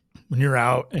scout, when you're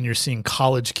out and you're seeing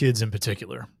college kids in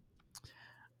particular,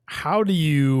 how do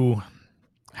you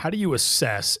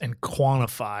assess and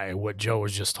quantify what Joe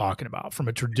was just talking about from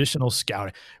a traditional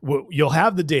scouting? You'll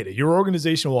have the data. Your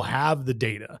organization will have the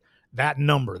data, that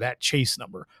number, that chase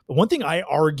number. But one thing I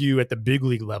argue at the big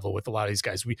league level with a lot of these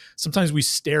guys, sometimes we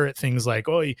stare at things like,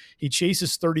 oh, he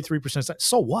chases 33%.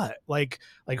 So what? Like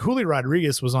Julio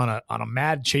Rodriguez was on a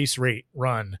mad chase rate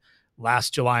run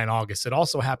last July and August. It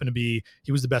also happened to be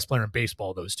he was the best player in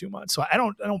baseball those 2 months. So I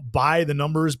don't buy the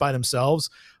numbers by themselves.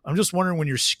 I'm just wondering, when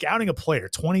you're scouting a player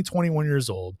 20, 21 years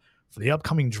old for the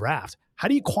upcoming draft, how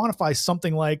do you quantify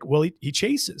something like, well, he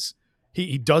chases.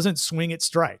 He doesn't swing at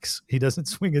strikes. He doesn't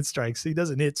swing at strikes. He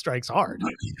doesn't hit strikes hard.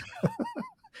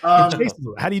 How do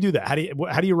you do that? How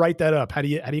do you write that up? How do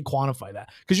you quantify that?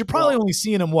 Because you're probably only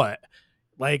seeing him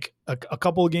like a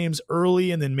couple of games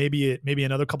early, and then maybe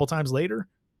another couple times later.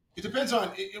 It depends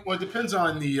on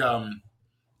the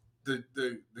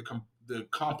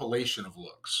compilation of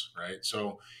looks, right?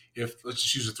 So if, let's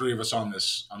just use the 3 of us on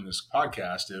this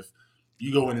podcast, if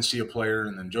you go in and see a player,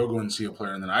 and then Joe go in and see a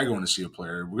player, and then I go in and see a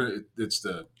player, it's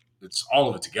all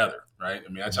of it together, right? I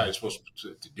mean, that's how you're supposed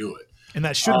to do it. And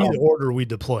that should be the order we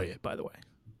deploy it, by the way.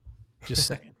 Just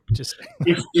saying.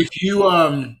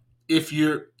 If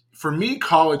you're, for me,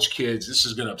 college kids, this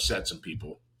is going to upset some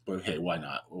people, but hey, why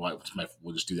not?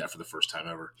 We'll just do that for the first time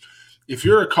ever. If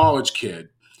you're a college kid,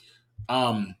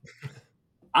 I'm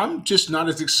just not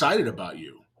as excited about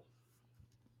you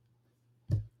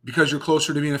because you're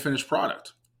closer to being a finished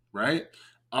product, right?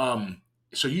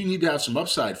 So you need to have some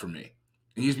upside for me.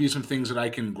 It needs to be some things that I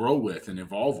can grow with and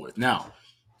evolve with. Now,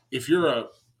 if you're a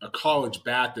college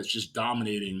bat that's just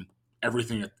dominating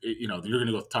everything, you're going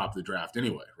to go at the top of the draft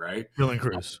anyway, right? Dylan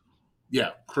Cruz.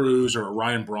 Yeah, Cruz or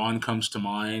Ryan Braun comes to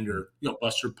mind, or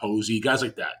Buster Posey, guys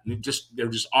like that. They're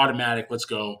just automatic. Let's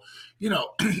go,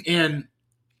 and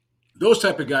those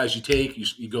type of guys you take,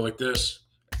 you go like this.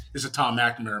 This is a Tom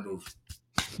McNamara move,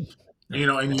 and you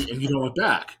don't look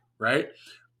back, right?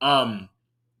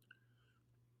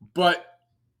 But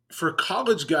for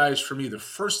college guys, for me, the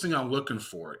first thing I'm looking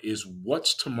for is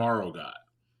what's tomorrow got.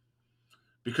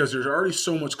 Because they're already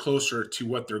so much closer to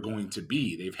what they're going to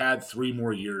be. They've had 3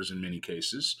 more years in many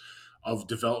cases of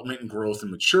development and growth and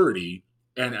maturity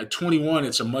And at 21,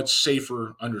 it's a much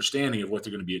safer understanding of what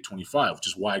they're going to be at 25, which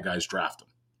is why guys draft them,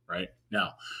 right?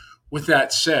 Now, with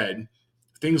that said,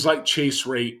 things like chase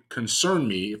rate concern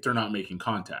me if they're not making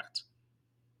contact.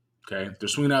 Okay? If they're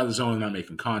swinging out of the zone and not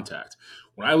making contact.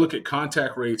 When I look at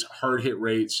contact rates, hard hit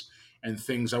rates, and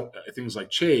things like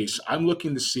chase, I'm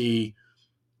looking to see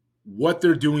what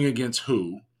they're doing against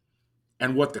who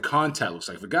and what the contact looks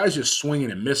like. If a guy's just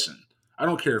swinging and missing, I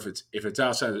don't care if it's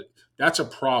outside. That's a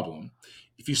problem.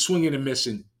 If he's swinging and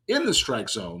missing in the strike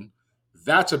zone,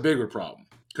 that's a bigger problem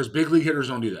because big league hitters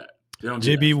don't do that. They don't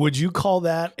do JB, that. would you call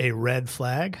that a red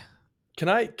flag? Can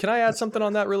I add something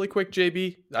on that really quick,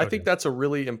 JB? I think that's a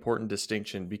really important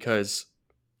distinction because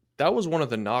that was one of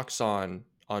the knocks on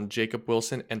Jacob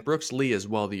Wilson and Brooks Lee as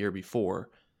well the year before.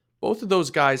 Both of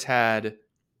those guys had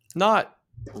not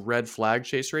red flag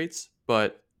chase rates,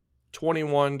 but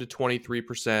 21 to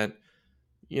 23%,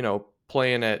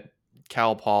 playing at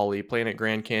Cal Poly, playing at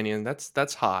Grand Canyon,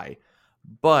 that's high.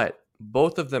 But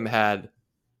both of them had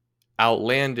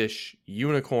outlandish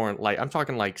unicorn, like I'm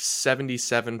talking like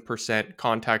 77%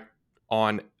 contact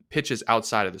on pitches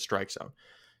outside of the strike zone.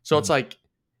 So it's like,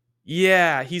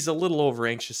 yeah, he's a little over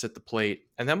anxious at the plate,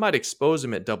 and that might expose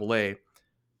him at AA,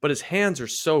 but his hands are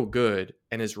so good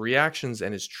and his reactions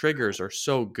and his triggers are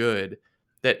so good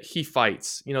that he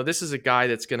fights. This is a guy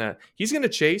he's going to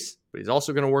chase, but he's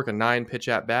also going to work a 9-pitch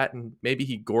at bat, and maybe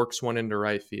he gorks one into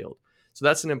right field. So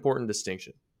that's an important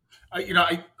distinction.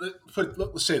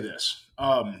 Let's say this.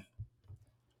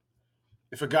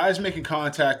 If a guy's making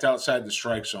contact outside the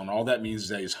strike zone, all that means is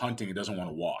that he's hunting. He doesn't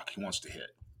want to walk. He wants to hit.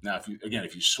 Now,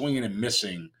 if he's swinging and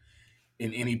missing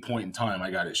in any point in time, I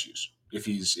got issues. If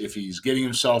he's getting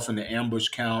himself into ambush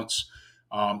counts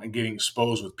and getting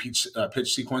exposed with pitch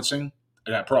sequencing,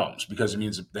 I got problems because it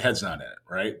means the head's not in it,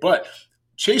 right? But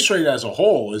chase rate as a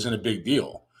whole isn't a big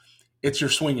deal. It's your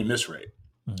swing and miss rate.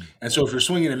 And so if you're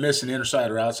swinging and missing inside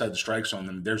or outside the strike zone,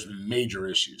 then there's major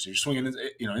issues. If you're swinging,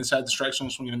 inside the strike zone,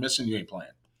 swinging and missing, you ain't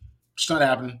playing. It's not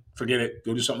happening. Forget it.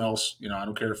 Go do something else. I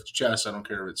don't care if it's chess. I don't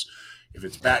care if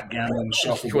it's backgammon,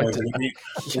 shuffleboard.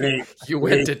 You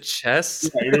went to chess?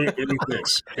 Yeah, it ain't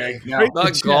this. Okay,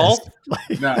 not golf.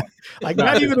 No,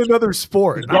 not even another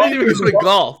sport. I didn't even go to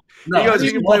golf. No, he goes,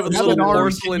 you can play with little an arm,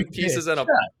 porcelain pieces and a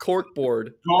cork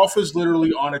board. Golf is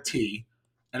literally on a tee.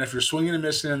 And if you're swinging and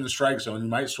missing in the strike zone, you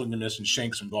might swing and miss and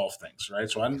shank some golf things, right?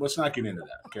 So let's not get into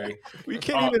that, okay? We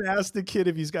can't even ask the kid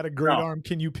if he's got a great arm.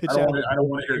 Can you pitch out? I don't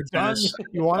want to hear tennis.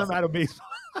 You want him out of baseball?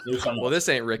 Well, this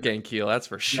ain't Rick Ankiel, that's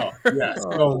for sure. No, yeah.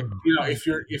 So if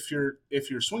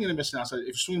you're swinging and missing outside, if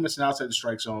you're swinging and missing outside the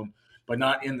strike zone, but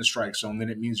not in the strike zone, then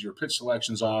it means your pitch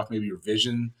selection's off. Maybe your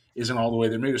vision isn't all the way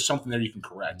there. Maybe there's something there you can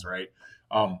correct, right?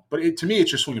 But to me,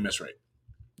 it's your swing and miss rate.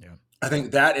 Yeah, I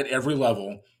think that at every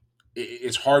level.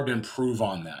 It's hard to improve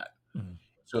on that. Mm-hmm.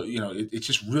 So, it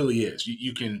just really is.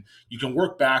 You can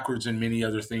work backwards in many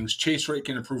other things. Chase rate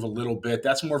can improve a little bit.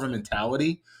 That's more of a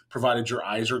mentality, provided your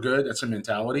eyes are good. That's a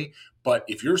mentality. But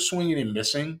if you're swinging and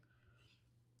missing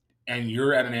and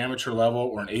you're at an amateur level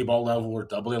or an A-ball level or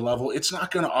AA level, it's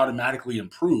not going to automatically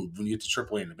improve when you get to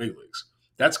AAA in the big leagues.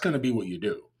 That's going to be what you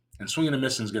do. And swinging and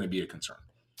missing is going to be a concern.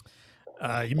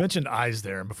 You mentioned eyes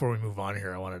there, and before we move on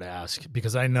here, I wanted to ask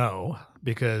because I got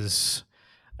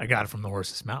it from the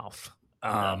horse's mouth.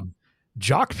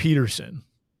 Jock Peterson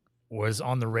was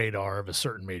on the radar of a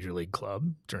certain major league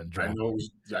club during the draft.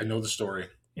 I know the story.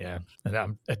 Yeah,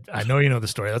 and I know you know the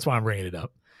story. That's why I'm bringing it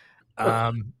up.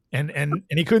 And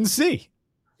he couldn't see.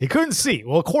 He couldn't see.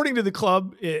 Well, according to the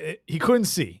club, he couldn't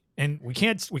see, and we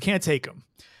can't take him.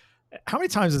 How many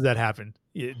times has that happened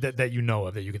that you know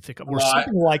of that you can think of, or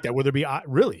something like that? Would there be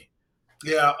really?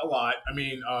 Yeah, a lot. I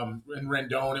mean, in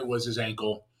Rendon, it was his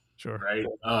ankle. Sure. Right.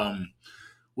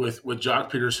 With Jock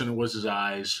Peterson, it was his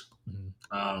eyes.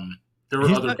 Mm-hmm. There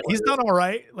were he's done all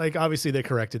right. Like obviously they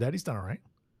corrected that. He's done all right.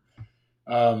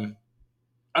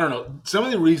 I don't know. Some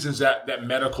of the reasons that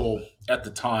medical at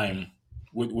the time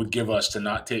would give us to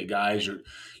not take guys,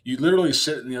 you literally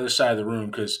sit in the other side of the room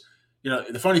because.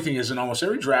 The funny thing is in almost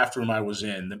every draft room I was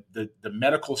in, the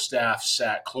medical staff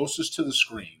sat closest to the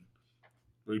screen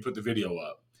where you put the video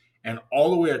up and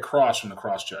all the way across from the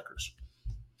cross-checkers.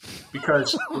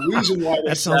 Because the reason why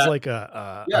that sounds like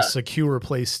a secure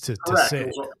place to sit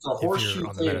it's a horseshoe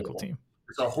on the medical team.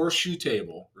 It's a horseshoe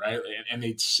table, right? And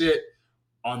they'd sit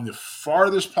on the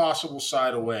farthest possible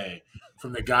side away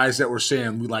from the guys that were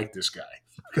saying, we like this guy.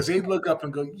 Because they'd look up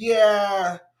and go,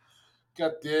 yeah –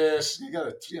 got this. You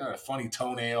got a funny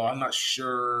toenail. I'm not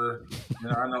sure.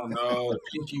 I don't know. The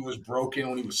pinky was broken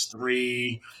when he was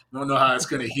 3. Don't know how it's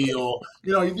going to heal.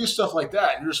 You do stuff like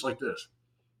that, and you're just like this.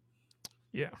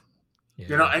 Yeah.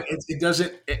 Yeah. And it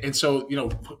doesn't. And so,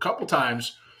 a couple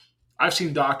times I've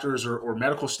seen doctors or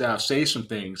medical staff say some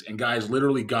things, and guys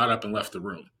literally got up and left the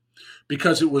room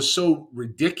because it was so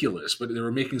ridiculous, but they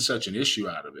were making such an issue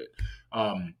out of it.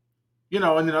 And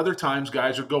then other times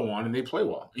guys would go on and they play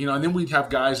well, and then we'd have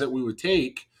guys that we would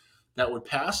take that would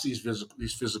pass these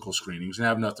physical screenings and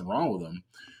have nothing wrong with them.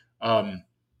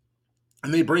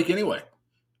 And they break anyway.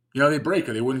 They break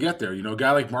or they wouldn't get there. A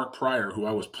guy like Mark Pryor, who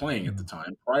I was playing at the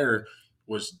time, Pryor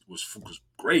was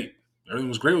great. Everything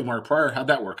was great with Mark Pryor. How'd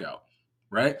that work out?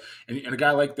 Right. And a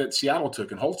guy like that Seattle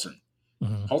took in Holtzen.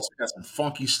 Holtzen got some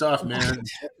funky stuff, man.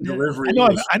 Delivery.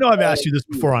 I know I've asked you this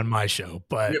before on my show,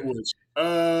 but it was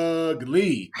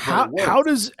ugly. How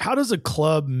does a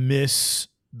club miss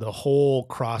the whole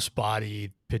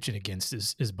crossbody pitching against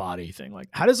his body thing? Like,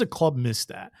 how does a club miss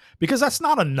that? Because that's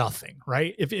not a nothing,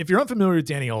 right? If you're unfamiliar with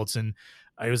Danny Holtzen,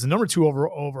 he was the number 2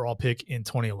 overall pick in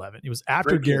 2011. It was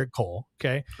after Garrett Cole.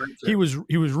 Okay, he was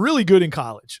really good in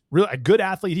college, really a good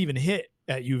athlete. He even hit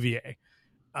at UVA.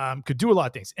 Could do a lot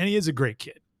of things, and he is a great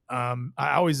kid. I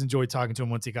always enjoyed talking to him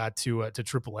once he got to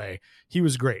AAA. He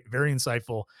was great, very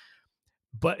insightful,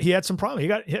 but he had some problems. He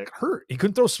got hurt. He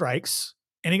couldn't throw strikes,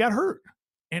 and he got hurt.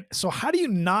 And so, how do you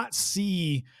not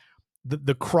see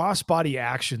the cross-body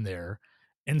action there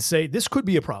and say this could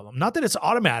be a problem? Not that it's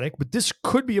automatic, but this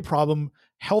could be a problem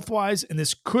health-wise, and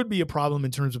this could be a problem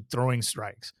in terms of throwing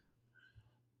strikes.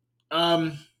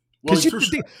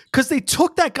 Because they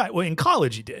took that guy. Well, in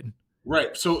college, he did.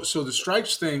 Right. So the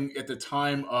strikes thing at the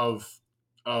time of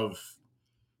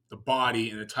the body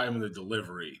and the time of the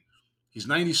delivery, he's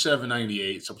 97,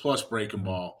 98. It's a plus breaking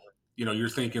ball. You're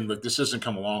thinking, look, this doesn't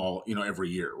come along, every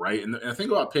year, right? And the thing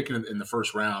about picking in the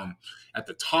first round at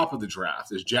the top of the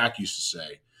draft, as Jack used to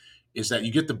say, is that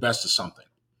you get the best of something.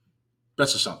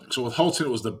 Best of something. So with Holton, it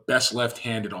was the best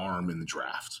left-handed arm in the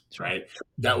draft, right?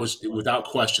 That was, without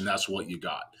question, that's what you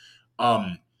got.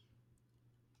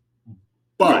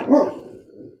 But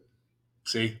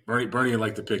see, Bernie didn't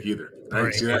like the pick either.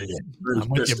 Right? See that? I'm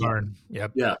with you, Bern.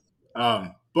 Yep. Yeah.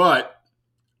 But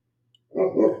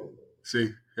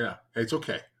see, yeah, it's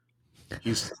okay.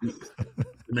 The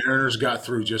Mariners got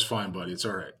through just fine, buddy. It's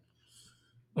all right.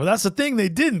 Well, that's the thing. They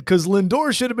didn't, because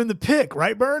Lindor should have been the pick,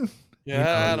 right, Bern?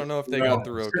 Yeah, I don't know if they got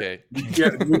through okay.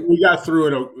 Yeah, we got through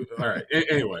it. All right.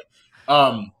 Anyway,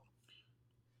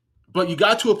 but you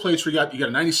got to a place where you got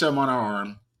a 97 on our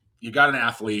arm. You got an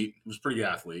athlete. He was a pretty good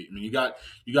athlete. I mean, you got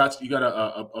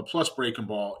a plus breaking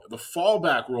ball. The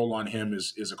fallback role on him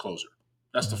is a closer.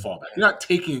 That's the fallback. You're not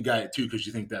taking a guy at 2 because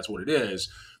you think that's what it is,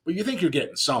 but you think you're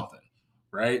getting something,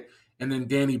 right? And then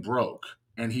Danny broke,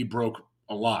 and he broke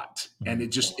a lot, and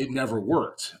it never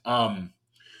worked. For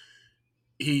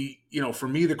me,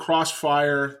 the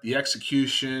crossfire, the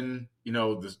execution,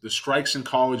 the strikes in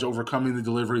college, overcoming the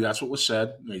delivery. That's what was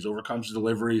said. He overcomes the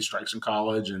delivery, strikes in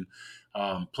college, and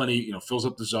plenty, fills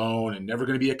up the zone, and never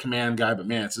going to be a command guy. But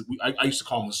man, I used to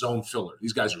call him a zone filler.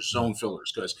 These guys are zone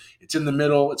fillers because it's in the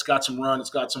middle. It's got some run. It's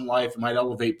got some life. It might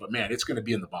elevate, but man, it's going to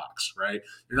be in the box, right?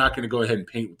 You're not going to go ahead and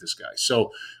paint with this guy.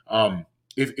 So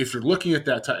if you're looking at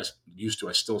that, I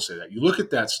still say that. You look at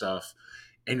that stuff,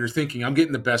 and you're thinking, I'm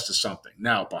getting the best of something.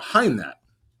 Now, behind that,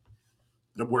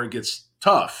 where it gets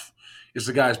tough, is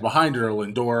the guys behind her: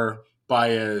 Lindor,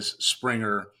 Baez,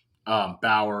 Springer,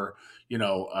 Bauer.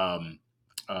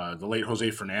 The late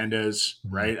Jose Fernandez,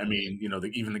 right? I mean,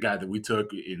 even the guy that we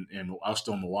took and I was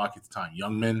still in Milwaukee at the time,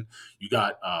 Youngman. You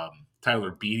got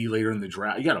Tyler Beatty later in the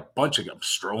draft. You got a bunch of guys,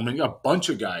 Stroman. You got a bunch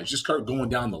of guys. Just start going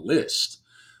down the list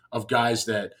of guys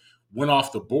that went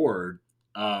off the board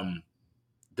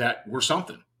that were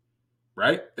something,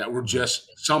 right? That were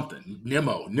just something.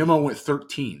 Nimmo went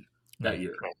 13 that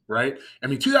year, right? I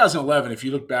mean, 2011, if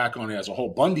you look back on it as a whole,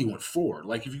 Bundy went 4.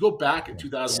 Like, if you go back at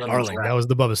 2011. Starling, that was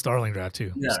the Bubba Starling draft,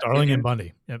 too. Yeah, Starling and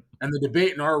Bundy. Yep. And the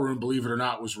debate in our room, believe it or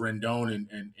not, was Rendon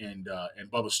and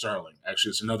Bubba Starling. Actually,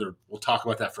 it's another – we'll talk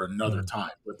about that for another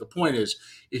time. But the point is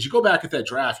you go back at that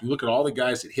draft, you look at all the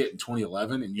guys that hit in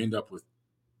 2011, and you end up with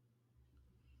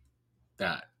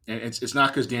that. And it's not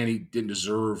because Danny didn't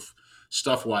deserve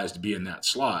stuff-wise to be in that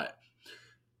slot.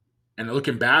 And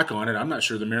looking back on it, I'm not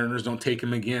sure the Mariners don't take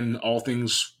him again, all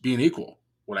things being equal.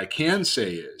 What I can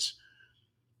say is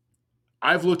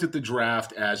I've looked at the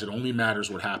draft as it only matters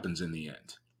what happens in the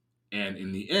end. And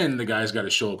in the end, the guy's got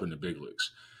to show up in the big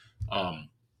leagues. I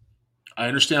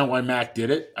understand why Mac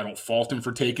did it. I don't fault him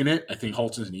for taking it. I think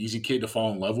Holton's an easy kid to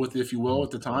fall in love with, if you will,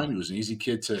 at the time. He was an easy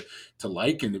kid to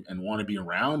like and want to be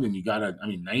around. And you got to,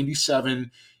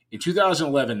 97 – in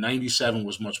 2011, 97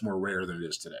 was much more rare than it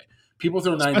is today. People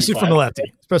throw 95. Especially from the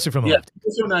lefty.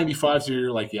 People throw 95, so you're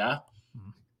like, yeah.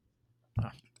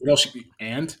 What else?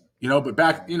 And But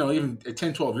back, even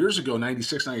 10, 12 years ago,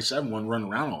 96, 97, one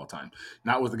running around all the time.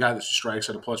 Not with the guy that strikes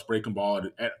at a plus breaking ball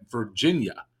at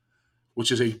Virginia,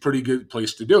 which is a pretty good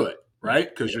place to do it, right?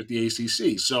 Because you're at the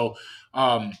ACC. So,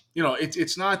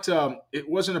 it's not, it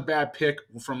wasn't a bad pick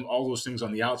from all those things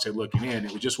on the outside looking in.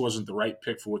 It just wasn't the right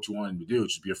pick for what you wanted to do,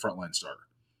 which is be a frontline starter.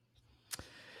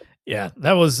 Yeah,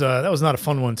 that was not a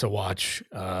fun one to watch.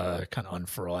 Kind of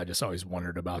unfurl. I just always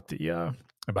wondered about the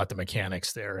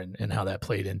mechanics there and how that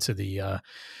played into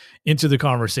the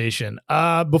conversation.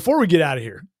 Before we get out of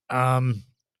here,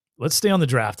 let's stay on the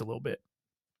draft a little bit.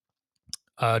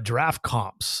 Draft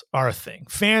comps are a thing.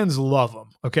 Fans love them.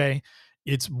 Okay,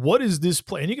 it's what is this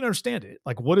play, and you can understand it.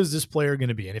 Like, what is this player going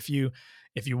to be? And if you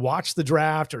watch the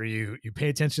draft or you pay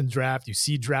attention to the draft, you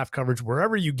see draft coverage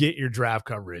wherever you get your draft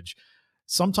coverage.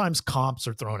 Sometimes comps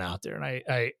are thrown out there. And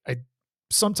I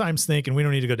sometimes think, and we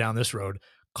don't need to go down this road,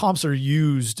 comps are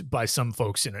used by some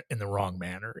folks in the wrong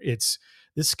manner. It's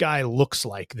this guy looks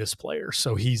like this player,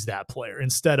 so he's that player,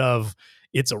 instead of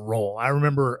it's a role. I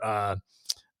remember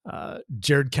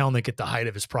Jared Kelnick at the height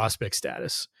of his prospect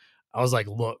status. I was like,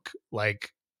 look,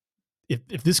 like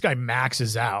if this guy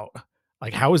maxes out,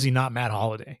 like how is he not Matt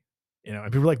Holliday? And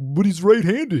people are like, but he's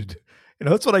right-handed.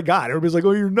 That's what I got. Everybody's like,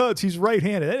 oh, you're nuts. He's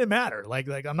right-handed. That didn't matter. Like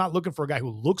I'm not looking for a guy who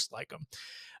looks like him.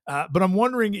 But I'm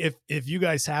wondering if you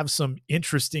guys have some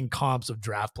interesting comps of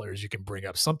draft players you can bring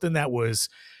up. Something that was,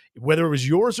 whether it was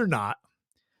yours or not,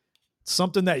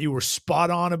 something that you were spot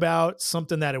on about,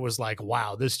 something that it was like,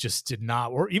 wow, this just did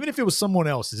not, or even if it was someone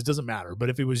else's, it doesn't matter. But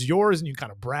if it was yours and you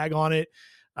kind of brag on it,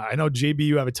 I know, JB,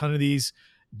 you have a ton of these.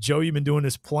 Joe, you've been doing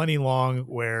this plenty long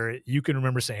where you can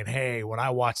remember saying, hey, when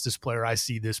I watch this player, I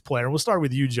see this player. We'll start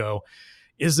with you, Joe.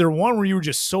 Is there one where you were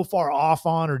just so far off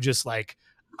on, or just like,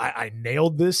 I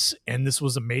nailed this and this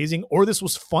was amazing, or this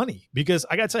was funny? Because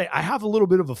I got to tell you, I have a little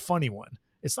bit of a funny one.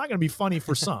 It's not going to be funny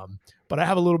for some, but I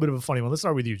have a little bit of a funny one. Let's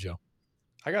start with you, Joe.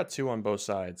 I got two on both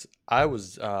sides. I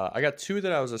got two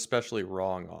that I was especially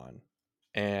wrong on.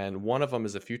 And one of them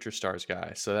is a Future Stars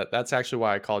guy. So that's actually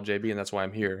why I called JB, and that's why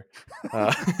I'm here.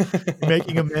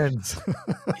 Making amends.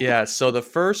 Yeah. So the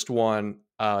first one,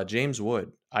 James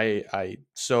Wood.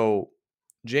 So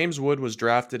James Wood was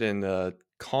drafted in the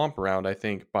comp round, I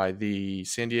think, by the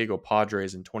San Diego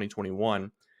Padres in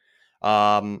 2021.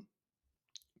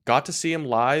 Got to see him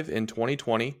live in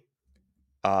 2020,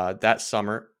 that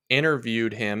summer.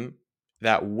 Interviewed him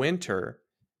that winter,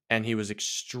 and he was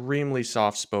extremely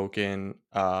soft-spoken.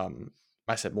 I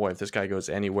said, boy, if this guy goes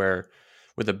anywhere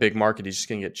with a big market, he's just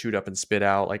going to get chewed up and spit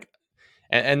out.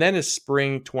 And then his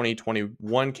spring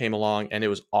 2021 came along, and it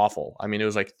was awful. I mean, it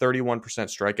was like 31%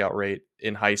 strikeout rate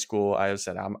in high school. I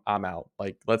said, I'm out.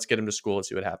 Like, let's get him to school and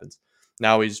see what happens.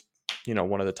 Now he's,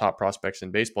 one of the top prospects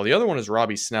in baseball. The other one is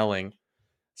Robbie Snelling.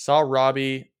 Saw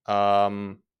Robbie.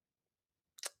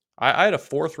 I had a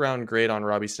 4th round grade on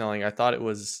Robbie Snelling. I thought it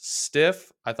was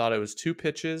stiff. I thought it was 2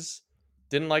 pitches.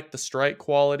 Didn't like the strike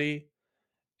quality.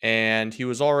 And he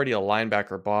was already a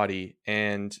linebacker body.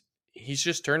 And he's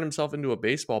just turned himself into a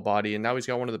baseball body. And now he's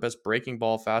got one of the best breaking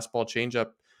ball, fastball,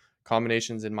 changeup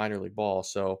combinations in minor league ball.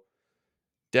 So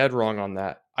dead wrong on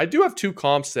that. I do have 2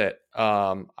 comps that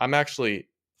I'm actually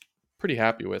pretty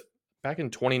happy with. Back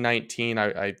in 2019,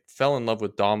 I fell in love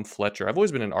with Dom Fletcher. I've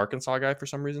always been an Arkansas guy for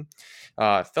some reason.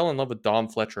 I fell in love with Dom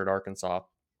Fletcher at Arkansas,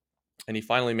 and he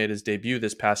finally made his debut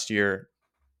this past year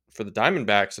for the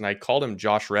Diamondbacks, and I called him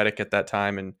Josh Reddick at that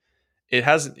time, and it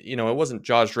hasn't, it wasn't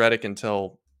Josh Reddick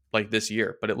until like this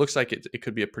year, but it looks like it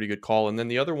could be a pretty good call. And then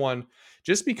the other one,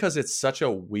 just because it's such a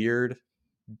weird,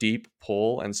 deep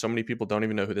pull, and so many people don't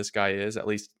even know who this guy is, at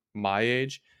least my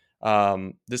age.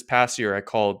 This past year, I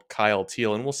called Kyle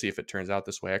Teal, and we'll see if it turns out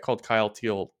this way. I called Kyle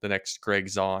Teal the next Greg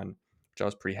Zahn, which I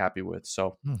was pretty happy with.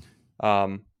 So,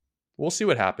 we'll see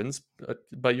what happens.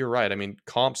 But you're right. I mean,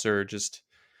 comps are just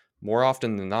more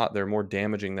often than not, they're more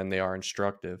damaging than they are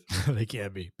instructive. They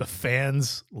can be. The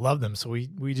fans love them, so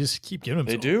we just keep giving them.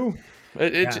 They do.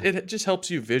 It just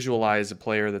helps you visualize a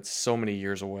player that's so many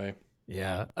years away.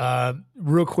 Yeah.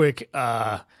 Real quick.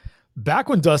 Back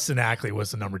when Dustin Ackley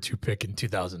was the number 2 pick in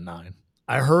 2009,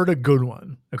 I heard a good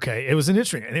one. Okay. It was an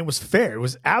interesting, and it was fair. It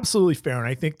was absolutely fair. And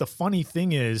I think the funny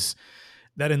thing is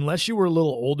that unless you were a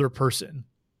little older person,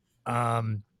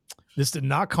 this did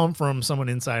not come from someone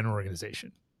inside an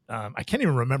organization. I can't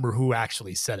even remember who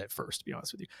actually said it first, to be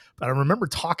honest with you, but I remember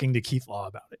talking to Keith Law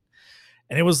about it.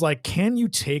 And it was like, can you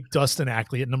take Dustin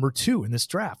Ackley at number 2 in this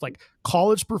draft? Like,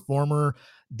 college performer,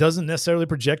 doesn't necessarily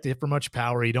project it for much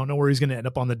power. You don't know where he's going to end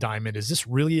up on the diamond. Is this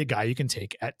really a guy you can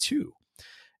take at 2?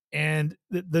 And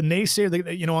the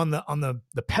naysayer, on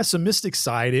the pessimistic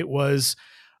side, it was,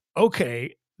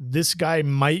 okay, this guy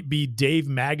might be Dave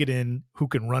Magadan who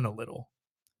can run a little.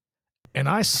 And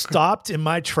I stopped in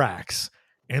my tracks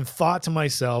and thought to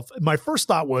myself, my first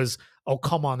thought was, oh,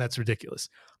 come on, that's ridiculous.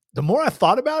 The more I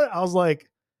thought about it, I was like,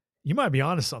 you might be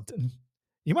onto something.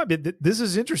 You might be, this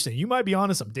is interesting. You might be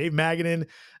onto something. Dave Magadan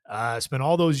spent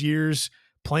all those years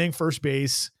playing first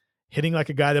base, hitting like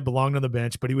a guy that belonged on the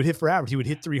bench, but he would hit for average. He would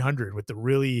hit 300 with the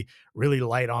really, really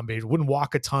light on base. Wouldn't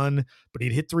walk a ton, but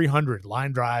he'd hit 300,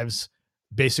 line drives,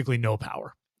 basically no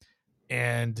power.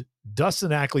 And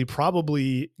Dustin Ackley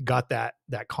probably got that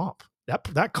comp.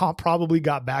 That comp probably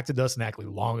got back to Dustin Ackley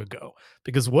long ago,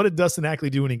 because what did Dustin Ackley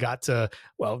do when he got to,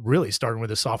 well, really starting with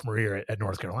his sophomore year at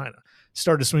North Carolina?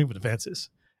 Started to swing for the fences.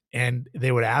 And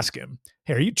they would ask him,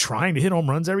 hey, are you trying to hit home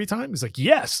runs every time? He's like,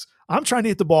 yes, I'm trying to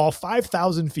hit the ball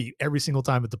 5,000 feet every single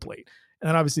time at the plate. And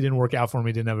that obviously didn't work out for him.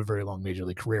 He didn't have a very long major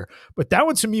league career. But that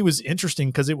one to me was interesting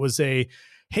because it was a,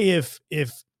 hey, if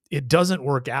it doesn't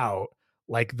work out,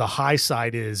 like the high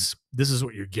side is this is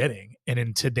what you're getting. And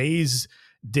in today's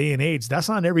day and age, that's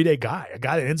not an everyday guy. A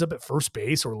guy that ends up at first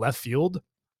base or left field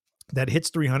that hits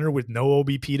 300 with no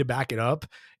OBP to back it up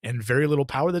and very little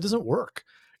power, that doesn't work.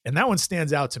 And that one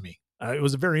stands out to me. It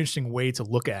was a very interesting way to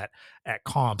look at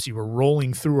comps. You were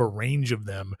rolling through a range of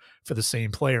them for the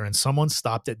same player, and someone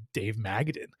stopped at Dave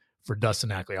Magadan for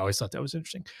Dustin Ackley. I always thought that was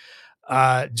interesting.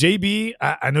 JB,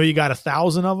 I know you got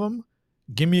 1,000 of them.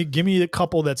 Give me a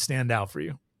couple that stand out for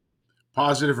you.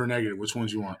 Positive or negative? Which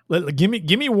ones you want? Give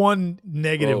me one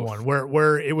negative one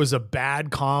where it was a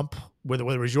bad comp, whether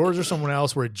it was yours or someone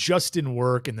else, where it just didn't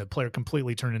work and the player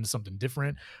completely turned into something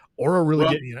different, or a really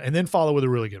good, and then follow with a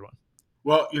really good one.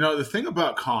 Well, the thing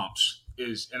about comps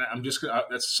is, and I'm just gonna,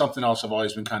 that's something else I've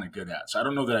always been kind of good at. So I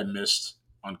don't know that I missed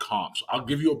on comps. I'll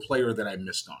give you a player that I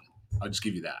missed on. I'll just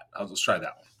give you that. Let's try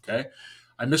that one. Okay.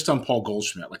 I missed on Paul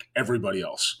Goldschmidt like everybody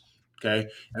else. Okay.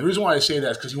 And the reason why I say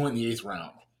that is because he went in the 8th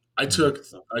round. I took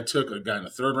a guy in the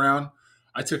 3rd round.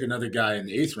 I took another guy in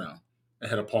the 8th round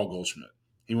ahead of Paul Goldschmidt.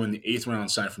 He went in the 8th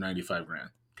round, signed for $95,000.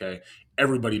 Okay.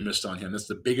 Everybody missed on him. That's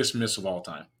the biggest miss of all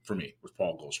time for me with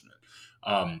Paul Goldschmidt.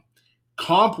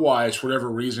 Comp-wise, for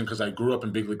whatever reason, because I grew up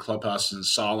in big league clubhouses and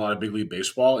saw a lot of big league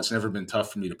baseball, it's never been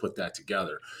tough for me to put that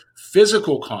together.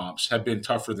 Physical comps have been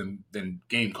tougher than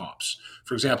game comps.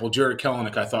 For example, Jared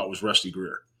Kelenic I thought was Rusty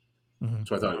Greer. Mm-hmm.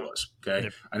 That's what I thought he was. Okay.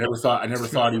 Yep. I never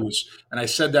thought he was, and I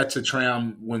said that to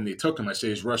Tram when they took him. I say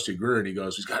he's Rusty Greer, and he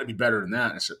goes, he's got to be better than that.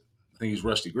 And I said, I think he's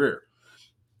Rusty Greer.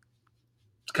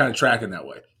 It's kind of tracking that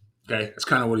way. Okay. It's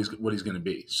kind of what he's going to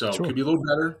be. So It could be a little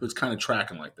better, but it's kind of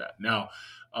tracking like that. Now,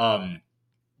 one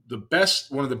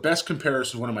of the best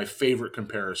comparisons, one of my favorite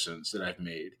comparisons that I've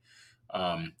made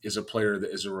is a player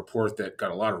that is a report that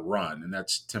got a lot of run, and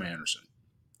that's Tim Anderson.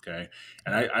 Okay.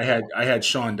 And I had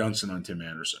Sean Dunson on Tim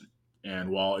Anderson. And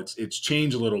while it's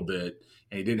changed a little bit,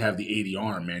 and he didn't have the 80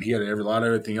 arm, man, he had a lot of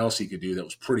everything else he could do that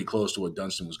was pretty close to what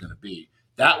Dunston was going to be.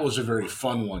 That was a very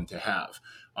fun one to have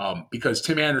because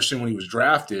Tim Anderson, when he was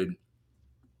drafted,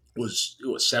 was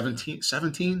 17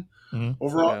 mm-hmm.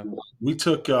 overall. Yeah. We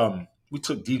took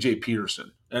DJ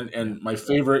Peterson, and my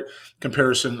favorite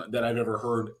comparison that I've ever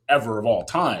heard of all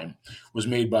time was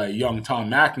made by young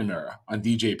Tom McNamara on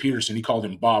DJ Peterson. He called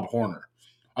him Bob Horner.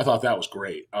 I thought that was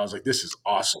great. I was like, this is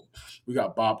awesome. We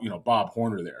got Bob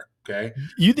Horner there. Okay.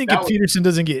 You think if Peterson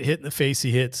doesn't get hit in the face,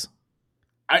 he hits?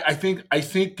 I think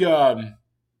that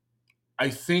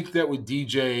with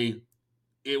DJ,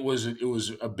 it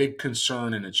was a big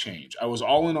concern and a change. I was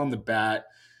all in on the bat.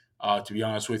 To be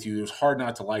honest with you, it was hard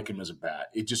not to like him as a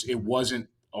bat. There wasn't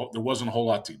a whole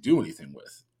lot to do anything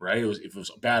with, right? It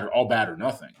was bad or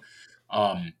nothing.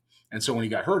 And so when he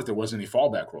got hurt, there wasn't any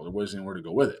fallback role. There wasn't anywhere to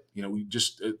go with it. We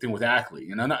just thing with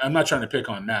Ackley, and I'm not trying to pick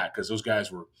on Matt because those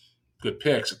guys were good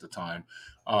picks at the time.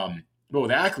 But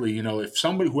with Ackley, if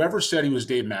whoever said he was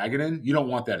Dave Magadan, you don't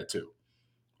want that at 2.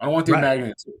 I don't want Dave Magadan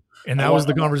at 2. And that was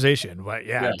the conversation. But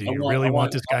do you really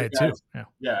want this guy at 2?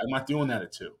 Yeah, I'm not doing that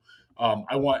at 2.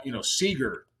 I want,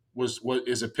 Seager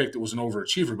is a pick that was an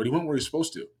overachiever, but he went where he's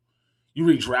supposed to. You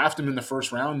redraft him in the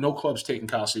 1st round. No club's taking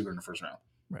Kyle Seager in the 1st round.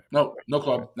 Right. No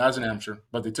club, not as an amateur,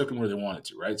 but they took him where they wanted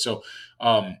to, right? So,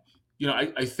 I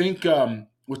think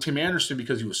with Tim Anderson,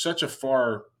 because he was such a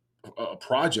far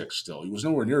project still, he was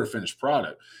nowhere near a finished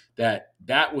product, that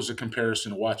was a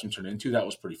comparison to watch him turn into. That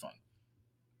was pretty fun.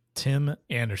 Tim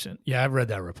Anderson. Yeah, I've read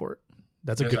that report.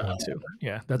 That's a good one too.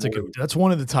 Yeah, that's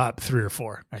one of the top 3 or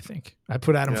 4, I think. I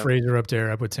put Adam Frazier up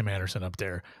there. I put Tim Anderson up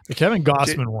there. The Kevin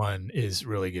Gossman one is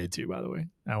really good too, by the way.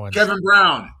 That one's Kevin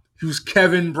Brown. Who's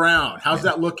Kevin Brown? How's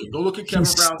that looking? Go look at Kevin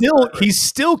Brown. He's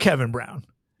still Kevin Brown.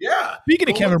 Yeah. Speaking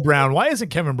of Kevin Brown, why isn't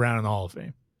Kevin Brown in the Hall of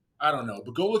Fame? I don't know,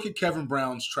 but go look at Kevin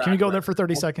Brown's track. Can we go there for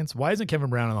 30 seconds? Why isn't Kevin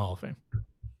Brown in the Hall of Fame?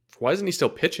 Why isn't he still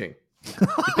pitching? He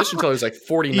pitched until he was like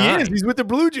 49. He is. He's with the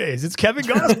Blue Jays. It's Kevin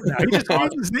Gausman now. He just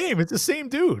changed his name. It's the same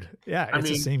dude. Yeah, it's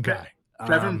the same guy.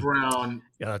 Kevin Brown.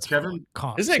 Yeah, that's Kevin.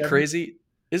 Isn't it crazy?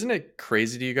 Isn't it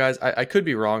crazy to you guys? I could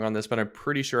be wrong on this, but I'm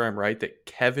pretty sure I'm right that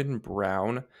Kevin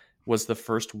Brown was the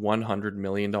first $100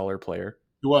 million player.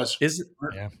 He was.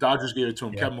 Dodgers gave it to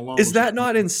him. Yeah. Kevin Malone. Is that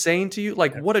not insane to you?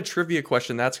 Like, what a trivia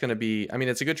question that's going to be. I mean,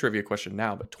 it's a good trivia question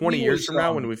now, but 20 years from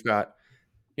now, when we've got,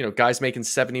 guys making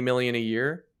 $70 million a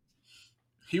year.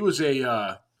 He was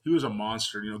a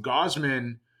monster.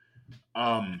 Gausman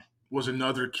was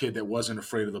another kid that wasn't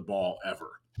afraid of the ball ever.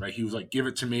 Right? He was like, "Give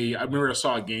it to me." I remember I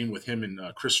saw a game with him and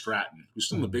Chris Stratton, who's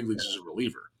still in the big leagues as a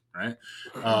reliever. Right?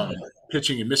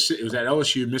 Pitching in Mississippi. It was at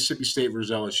LSU, Mississippi State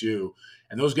versus LSU,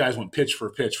 and those guys went pitch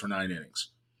for pitch for 9 innings.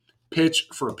 Pitch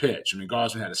for pitch. I mean,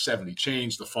 Gausman had a 70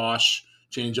 change, the Foch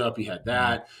change up. He had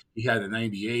that. He had a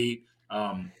 98.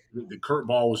 The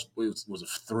curveball was a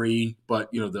 3, but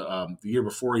the year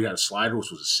before he had a slider, which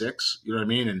was a 6. You know what I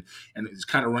mean? And it's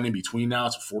kind of running between now.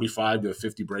 It's a 45 to a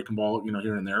 50 breaking ball,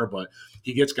 here and there. But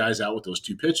he gets guys out with those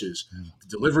 2 pitches. The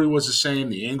delivery was the same.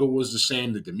 The angle was the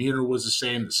same. The demeanor was the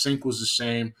same. The sink was the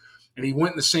same. And he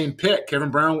went in the same pick. Kevin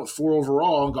Brown went 4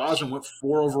 overall, and Gausman went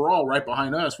 4 overall right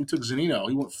behind us. We took Zunino.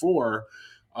 He went 4.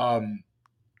 And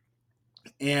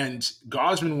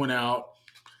Gausman went out.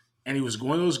 And he was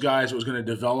one of those guys that was going to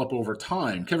develop over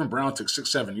time. Kevin Brown took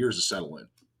 6-7 years to settle in.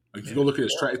 Like if you go look at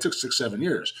his track, it took 6-7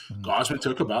 years. Gausman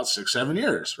took about 6-7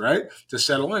 years, right, to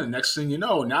settle in. And next thing you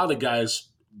know, now the guy's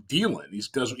dealing. He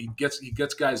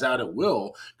gets guys out at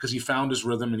will because he found his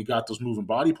rhythm and he got those moving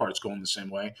body parts going the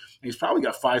same way. And he's probably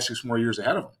got 5-6 more years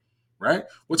ahead of him, right?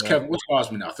 What's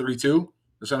Gausman now? 32? Does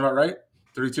that sound about right?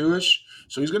 32-ish.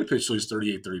 So he's going to pitch till he's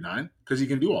 38, 39 because he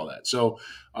can do all that. So.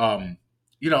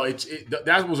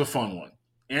 That was a fun one.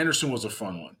 Anderson was a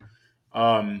fun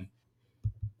one.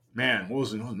 Man, what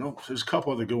was it? No, there's a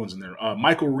couple other good ones in there.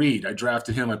 Michael Reed, I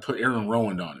drafted him. I put Aaron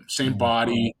Rowand on him. Same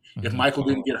body. If Michael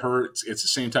didn't get hurt, it's the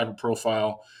same type of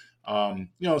profile.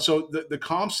 So the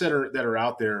comps that are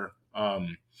out there,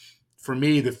 for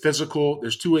me, the physical,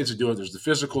 there's 2 ways to do it. There's the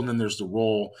physical and then there's the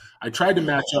role. I tried to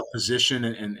match up position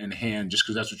and hand just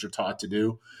because that's what you're taught to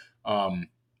do.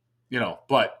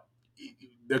 But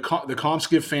the comps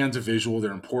give fans a visual.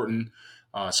 They're important.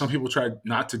 Some people try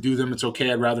not to do them. It's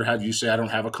okay. I'd rather have you say I don't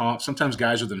have a comp. Sometimes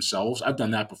guys are themselves. I've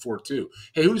done that before too.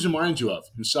 Hey, who does he remind you of?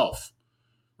 Himself,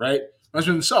 right? Reminds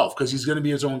me of himself because he's going to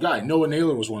be his own guy. Noah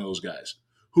Naylor was one of those guys.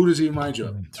 Who does he remind you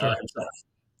of? Himself.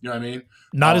 You know what I mean?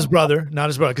 Not his brother,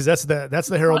 because that's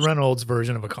the Harold Reynolds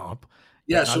version of a comp.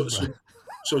 Yeah.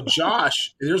 So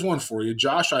Josh, there's one for you.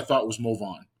 Josh, I thought was Mo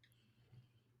Vaughn.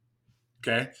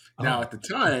 Okay. Now, at the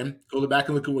time, go back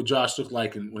and look at what Josh looked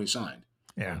like when he signed.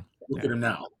 Yeah. Look at him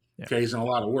now. Yeah. Okay. He's done a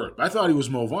lot of work. But I thought he was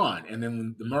Mo Vaughn. And then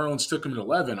when the Marlins took him at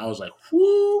 11, I was like,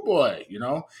 whoo, boy,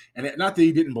 And not that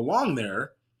he didn't belong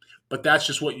there, but that's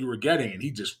just what you were getting. And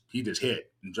he just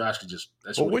hit. And Josh could just –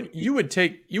 that's what you would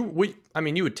take – you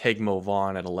would take Mo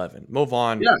Vaughn at 11. Mo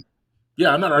Vaughn –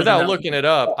 Yeah, I'm not arguing without looking it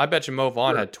up, I bet you Mo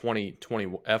Vaughn had 20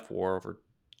 F-WAR over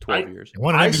 12 years.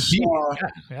 I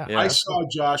saw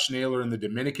Josh Naylor in the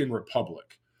Dominican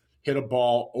Republic hit a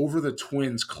ball over the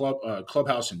Twins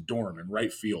clubhouse and dorm in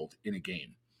right field in a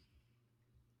game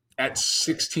at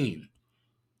 16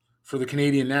 for the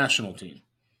Canadian national team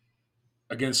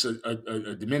against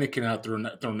a Dominican out there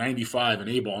throwing 95 an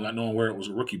A ball, not knowing where it was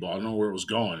a rookie ball, not knowing where it was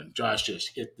going. And Josh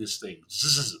just hit this thing,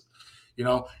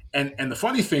 And the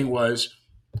funny thing was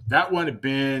that would have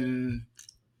been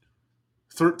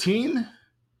 13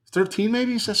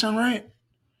 maybe. Does that sound right?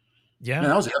 Yeah. Man,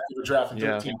 that was a heck of a draft in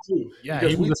 13 too. Yeah,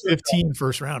 he was a 15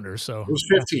 first rounder. So it was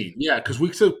 15. Yeah, because we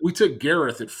took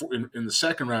Gareth in the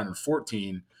second round in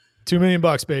 14. $2 million,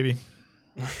 baby.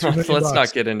 Let's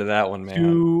not get into that one, man.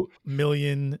 $2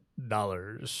 million.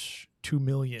 $2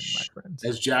 million, my friends.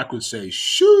 As Jack would say,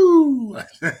 shoo.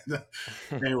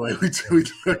 Anyway, we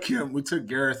took him. We took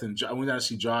Gareth and we got to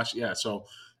see Josh. Yeah, so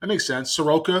that makes sense.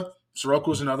 Soroka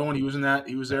was another one. He was in that.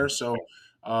 He was there. So,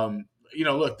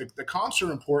 look, the comps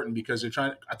are important because they're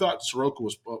trying. I thought Soroka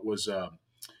was it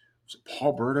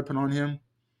Paul Bird up and on him?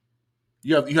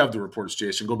 You have the reports,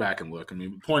 Jason. Go back and look. I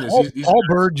mean, the point is, Paul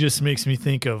Bird just makes me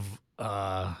think of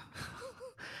a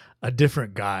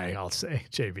different guy. I'll say,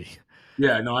 JB.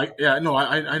 Yeah, I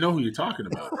know who you're talking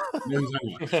about.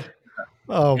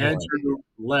 Andrew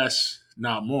Less,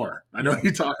 not more. I know who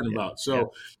you're talking about.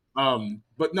 So,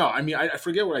 but no, I mean, I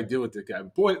forget what I did with the guy.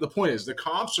 Boy, the point is the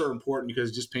comps are important because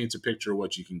it just paints a picture of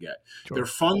what you can get. Sure. They're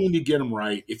fun when you get them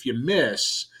right. If you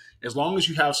miss, as long as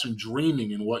you have some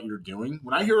dreaming in what you're doing.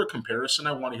 When I hear a comparison,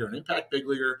 I want to hear an impact big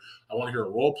leaguer. I want to hear a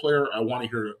role player. I want to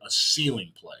hear a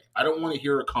ceiling play. I don't want to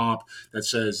hear a comp that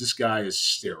says this guy is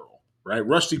sterile, right?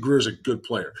 Rusty Greer is a good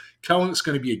player. Kelenick's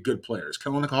going to be a good player. Is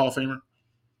Kelenick a Hall of Famer?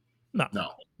 No.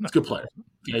 He's a good player.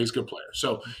 Yeah, he's a good player.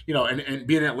 So, and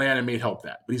being in Atlanta may help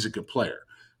that, but he's a good player.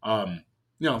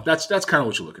 That's kind of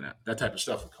what you're looking at, that type of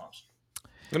stuff with comps.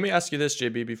 Let me ask you this,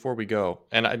 JB, before we go.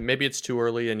 And maybe it's too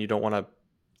early and you don't want to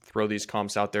throw these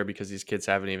comps out there because these kids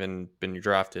haven't even been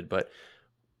drafted. But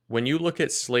when you look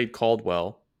at Slade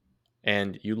Caldwell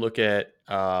and you look at,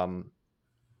 I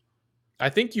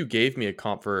think you gave me a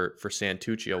comp for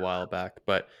Santucci a while back.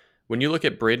 But when you look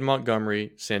at Braden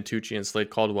Montgomery, Santucci, and Slade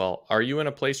Caldwell, are you in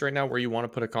a place right now where you want to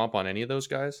put a comp on any of those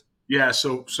guys? Yeah,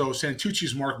 so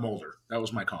Santucci's Mark Mulder. That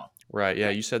was my comp. Right, yeah,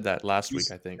 you said that last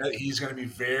week, I think. He's going to be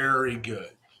very good.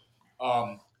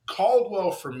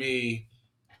 Caldwell, for me,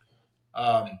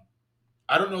 I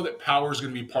don't know that power is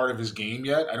going to be part of his game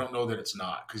yet. I don't know that it's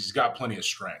not because he's got plenty of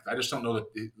strength. I just don't know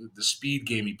that the speed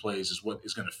game he plays is what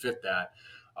is going to fit that.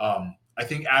 I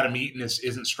think Adam Eaton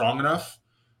isn't strong enough.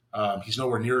 He's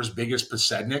nowhere near as big as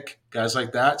Pasednik, guys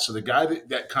like that. So the guy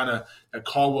that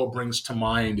Caldwell brings to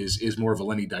mind is more of a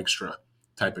Lenny Dykstra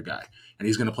type of guy. And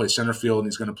he's going to play center field, and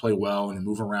he's going to play well, and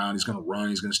move around. He's going to run.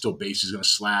 He's going to steal bases. He's going to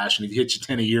slash. And if he hits you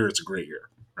 10 a year, it's a great year,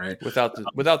 right? Without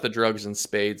the drugs and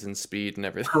spades and speed and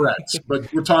everything. Correct.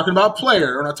 But we're talking about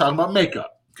player. We're not talking about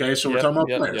makeup. Okay, so we're talking about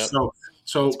player. Yep.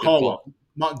 So Caldwell.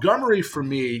 Montgomery, for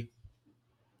me,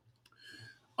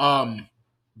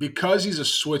 because he's a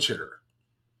switch hitter,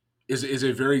 is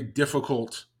a very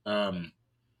difficult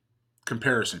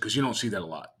comparison because you don't see that a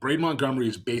lot. Braden Montgomery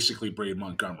is basically Braden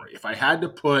Montgomery. If I had to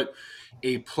put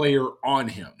a player on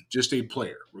him, just a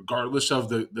player, regardless of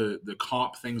the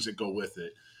comp things that go with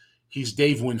it, he's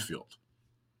Dave Winfield.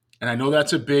 And I know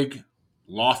that's a big,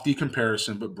 lofty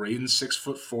comparison, but Braden's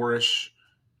 6'4"-ish,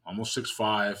 almost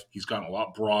 6'5". He's gotten a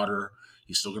lot broader.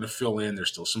 He's still going to fill in. There's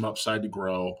still some upside to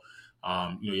grow.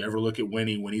 You ever look at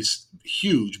Winnie's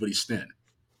huge, but he's thin.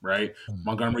 Right,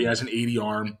 Montgomery has an 80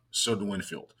 arm, so do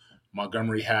Winfield.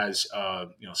 Montgomery has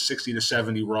 60 to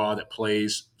 70 raw that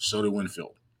plays, so do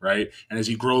Winfield. Right, and as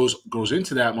he grows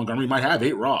into that, Montgomery might have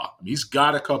 8 raw. I mean, he's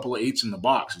got a couple of 8s in the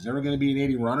box. He's never going to be an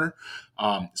 80 runner.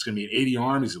 It's going to be an 80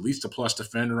 arm. He's at least a plus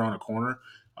defender on a corner.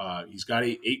 He's got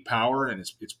 8 power, and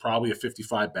it's probably a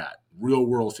 55 bat, real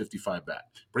world 55 bat.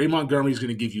 Braden Montgomery is going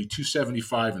to give you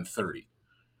 275 and 30.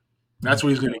 That's what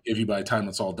he's going to give you by the time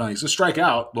it's all done. He's going to strike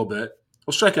out a little bit.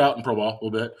 He'll strike out in pro ball a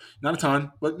little bit, not a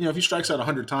ton, but if he strikes out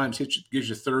 100 times, gives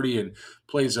you 30, and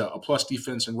plays a plus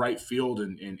defense in right field,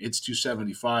 and it's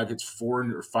 275, hits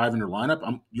 4 or 5 in your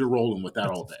lineup, you're rolling with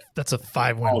that all day. That's a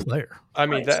 5-win player. I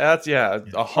mean, that's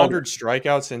 100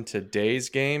 strikeouts in today's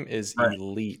game is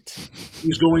elite.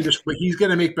 He's going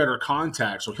to make better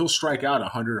contact, so he'll strike out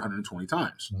 100, 120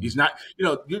 times. He's not,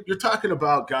 you're talking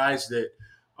about guys that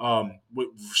with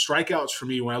strikeouts for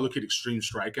me. When I look at extreme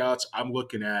strikeouts, I'm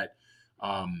looking at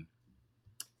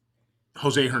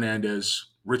Jose Hernandez,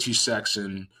 Richie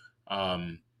Sexson.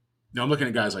 I'm looking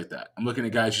at guys like that. I'm looking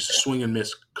at guys just swing and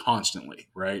miss constantly,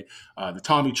 right? The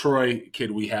Tommy Troy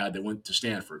kid we had that went to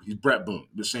Stanford, he's Brett Boone.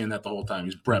 I've been saying that the whole time.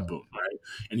 He's Brett Boone, right?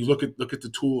 And you look at the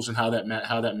tools and how that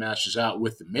matches out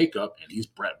with the makeup, and he's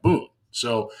Brett Boone.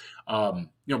 So,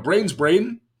 Braden's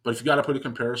Braden, but if you got to put a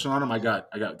comparison on him, I got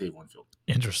Dave Winfield.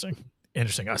 Interesting.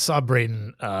 I saw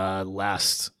Braden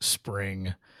last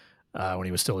spring. When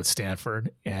he was still at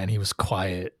Stanford, and he was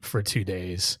quiet for 2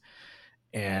 days,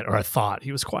 or I thought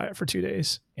he was quiet for 2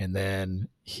 days, and then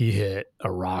he hit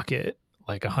a rocket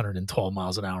like 112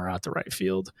 miles an hour out to right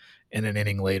field, and an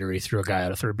inning later he threw a guy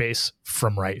out of third base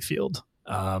from right field.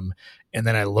 And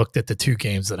then I looked at the 2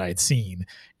 games that I had seen,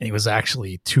 and he was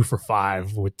actually 2 for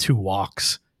 5 with 2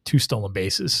 walks, 2 stolen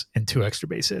bases, and 2 extra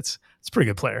base hits. It's a pretty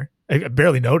good player. I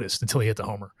barely noticed until he hit the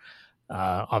homer.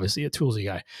 Obviously a toolsy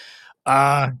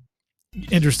guy.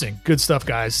 Interesting. Good stuff,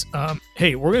 guys.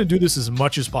 Hey, we're going to do this as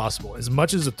much as possible. As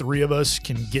much as the 3 of us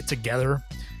can get together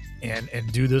and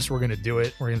do this, we're going to do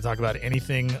it. We're going to talk about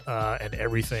anything and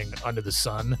everything under the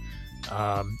sun.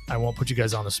 I won't put you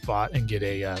guys on the spot and get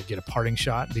a parting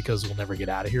shot because we'll never get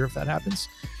out of here if that happens.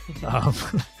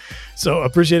 So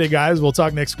appreciate it, guys. We'll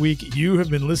talk next week. You have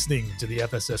been listening to the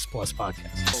FSS Plus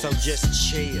podcast. So just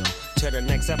chill till the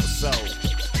next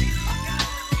episode.